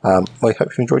welcome. Well, I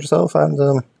hope you enjoyed yourself,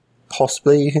 and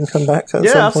possibly you can come back at some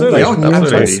absolutely. point.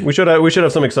 Absolutely. We should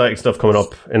have some exciting stuff coming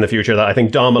up in the future that I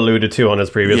think Dom alluded to on his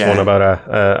previous one about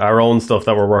our own stuff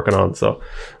that we're working on. So,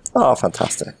 oh,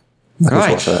 fantastic! Looking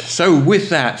Right, forward to it. so with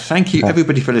that, thank you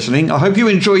everybody for listening. I hope you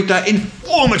enjoyed that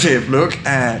informative look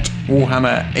at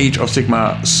Warhammer Age of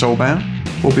Sigmar Soulbound.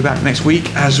 We'll be back next week,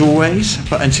 as always.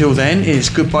 But until then, it's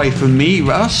goodbye from me,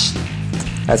 Russ.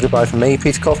 As goodbye from me,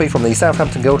 Peter Coffey from the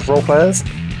Southampton Guild of Role Players.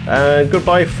 And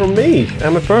goodbye from me,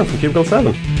 Emmett Byrne from Cubicle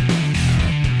 7.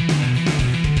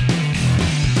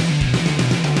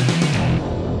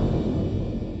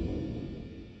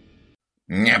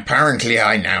 Apparently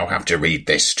I now have to read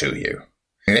this to you.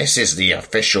 This is the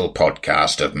official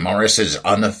podcast of Morris's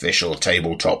unofficial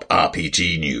tabletop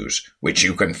RPG news, which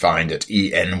you can find at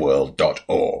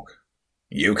enworld.org.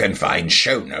 You can find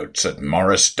show notes at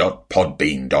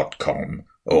morris.podbean.com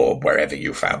or wherever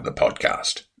you found the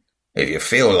podcast. If you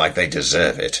feel like they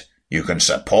deserve it, you can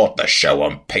support the show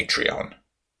on Patreon.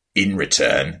 In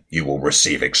return, you will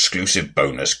receive exclusive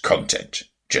bonus content.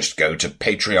 Just go to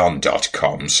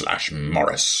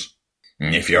patreon.com/Morris.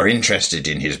 If you're interested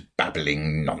in his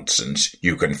babbling nonsense,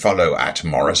 you can follow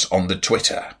 @Morris on the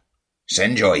Twitter.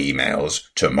 Send your emails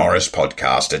to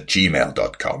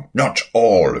morrispodcast@gmail.com. Not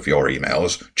all of your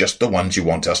emails, just the ones you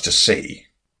want us to see.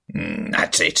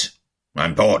 That's it.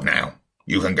 I'm bored now.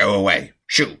 You can go away.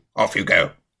 Shoo, off you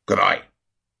go. Goodbye.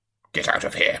 Get out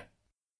of here.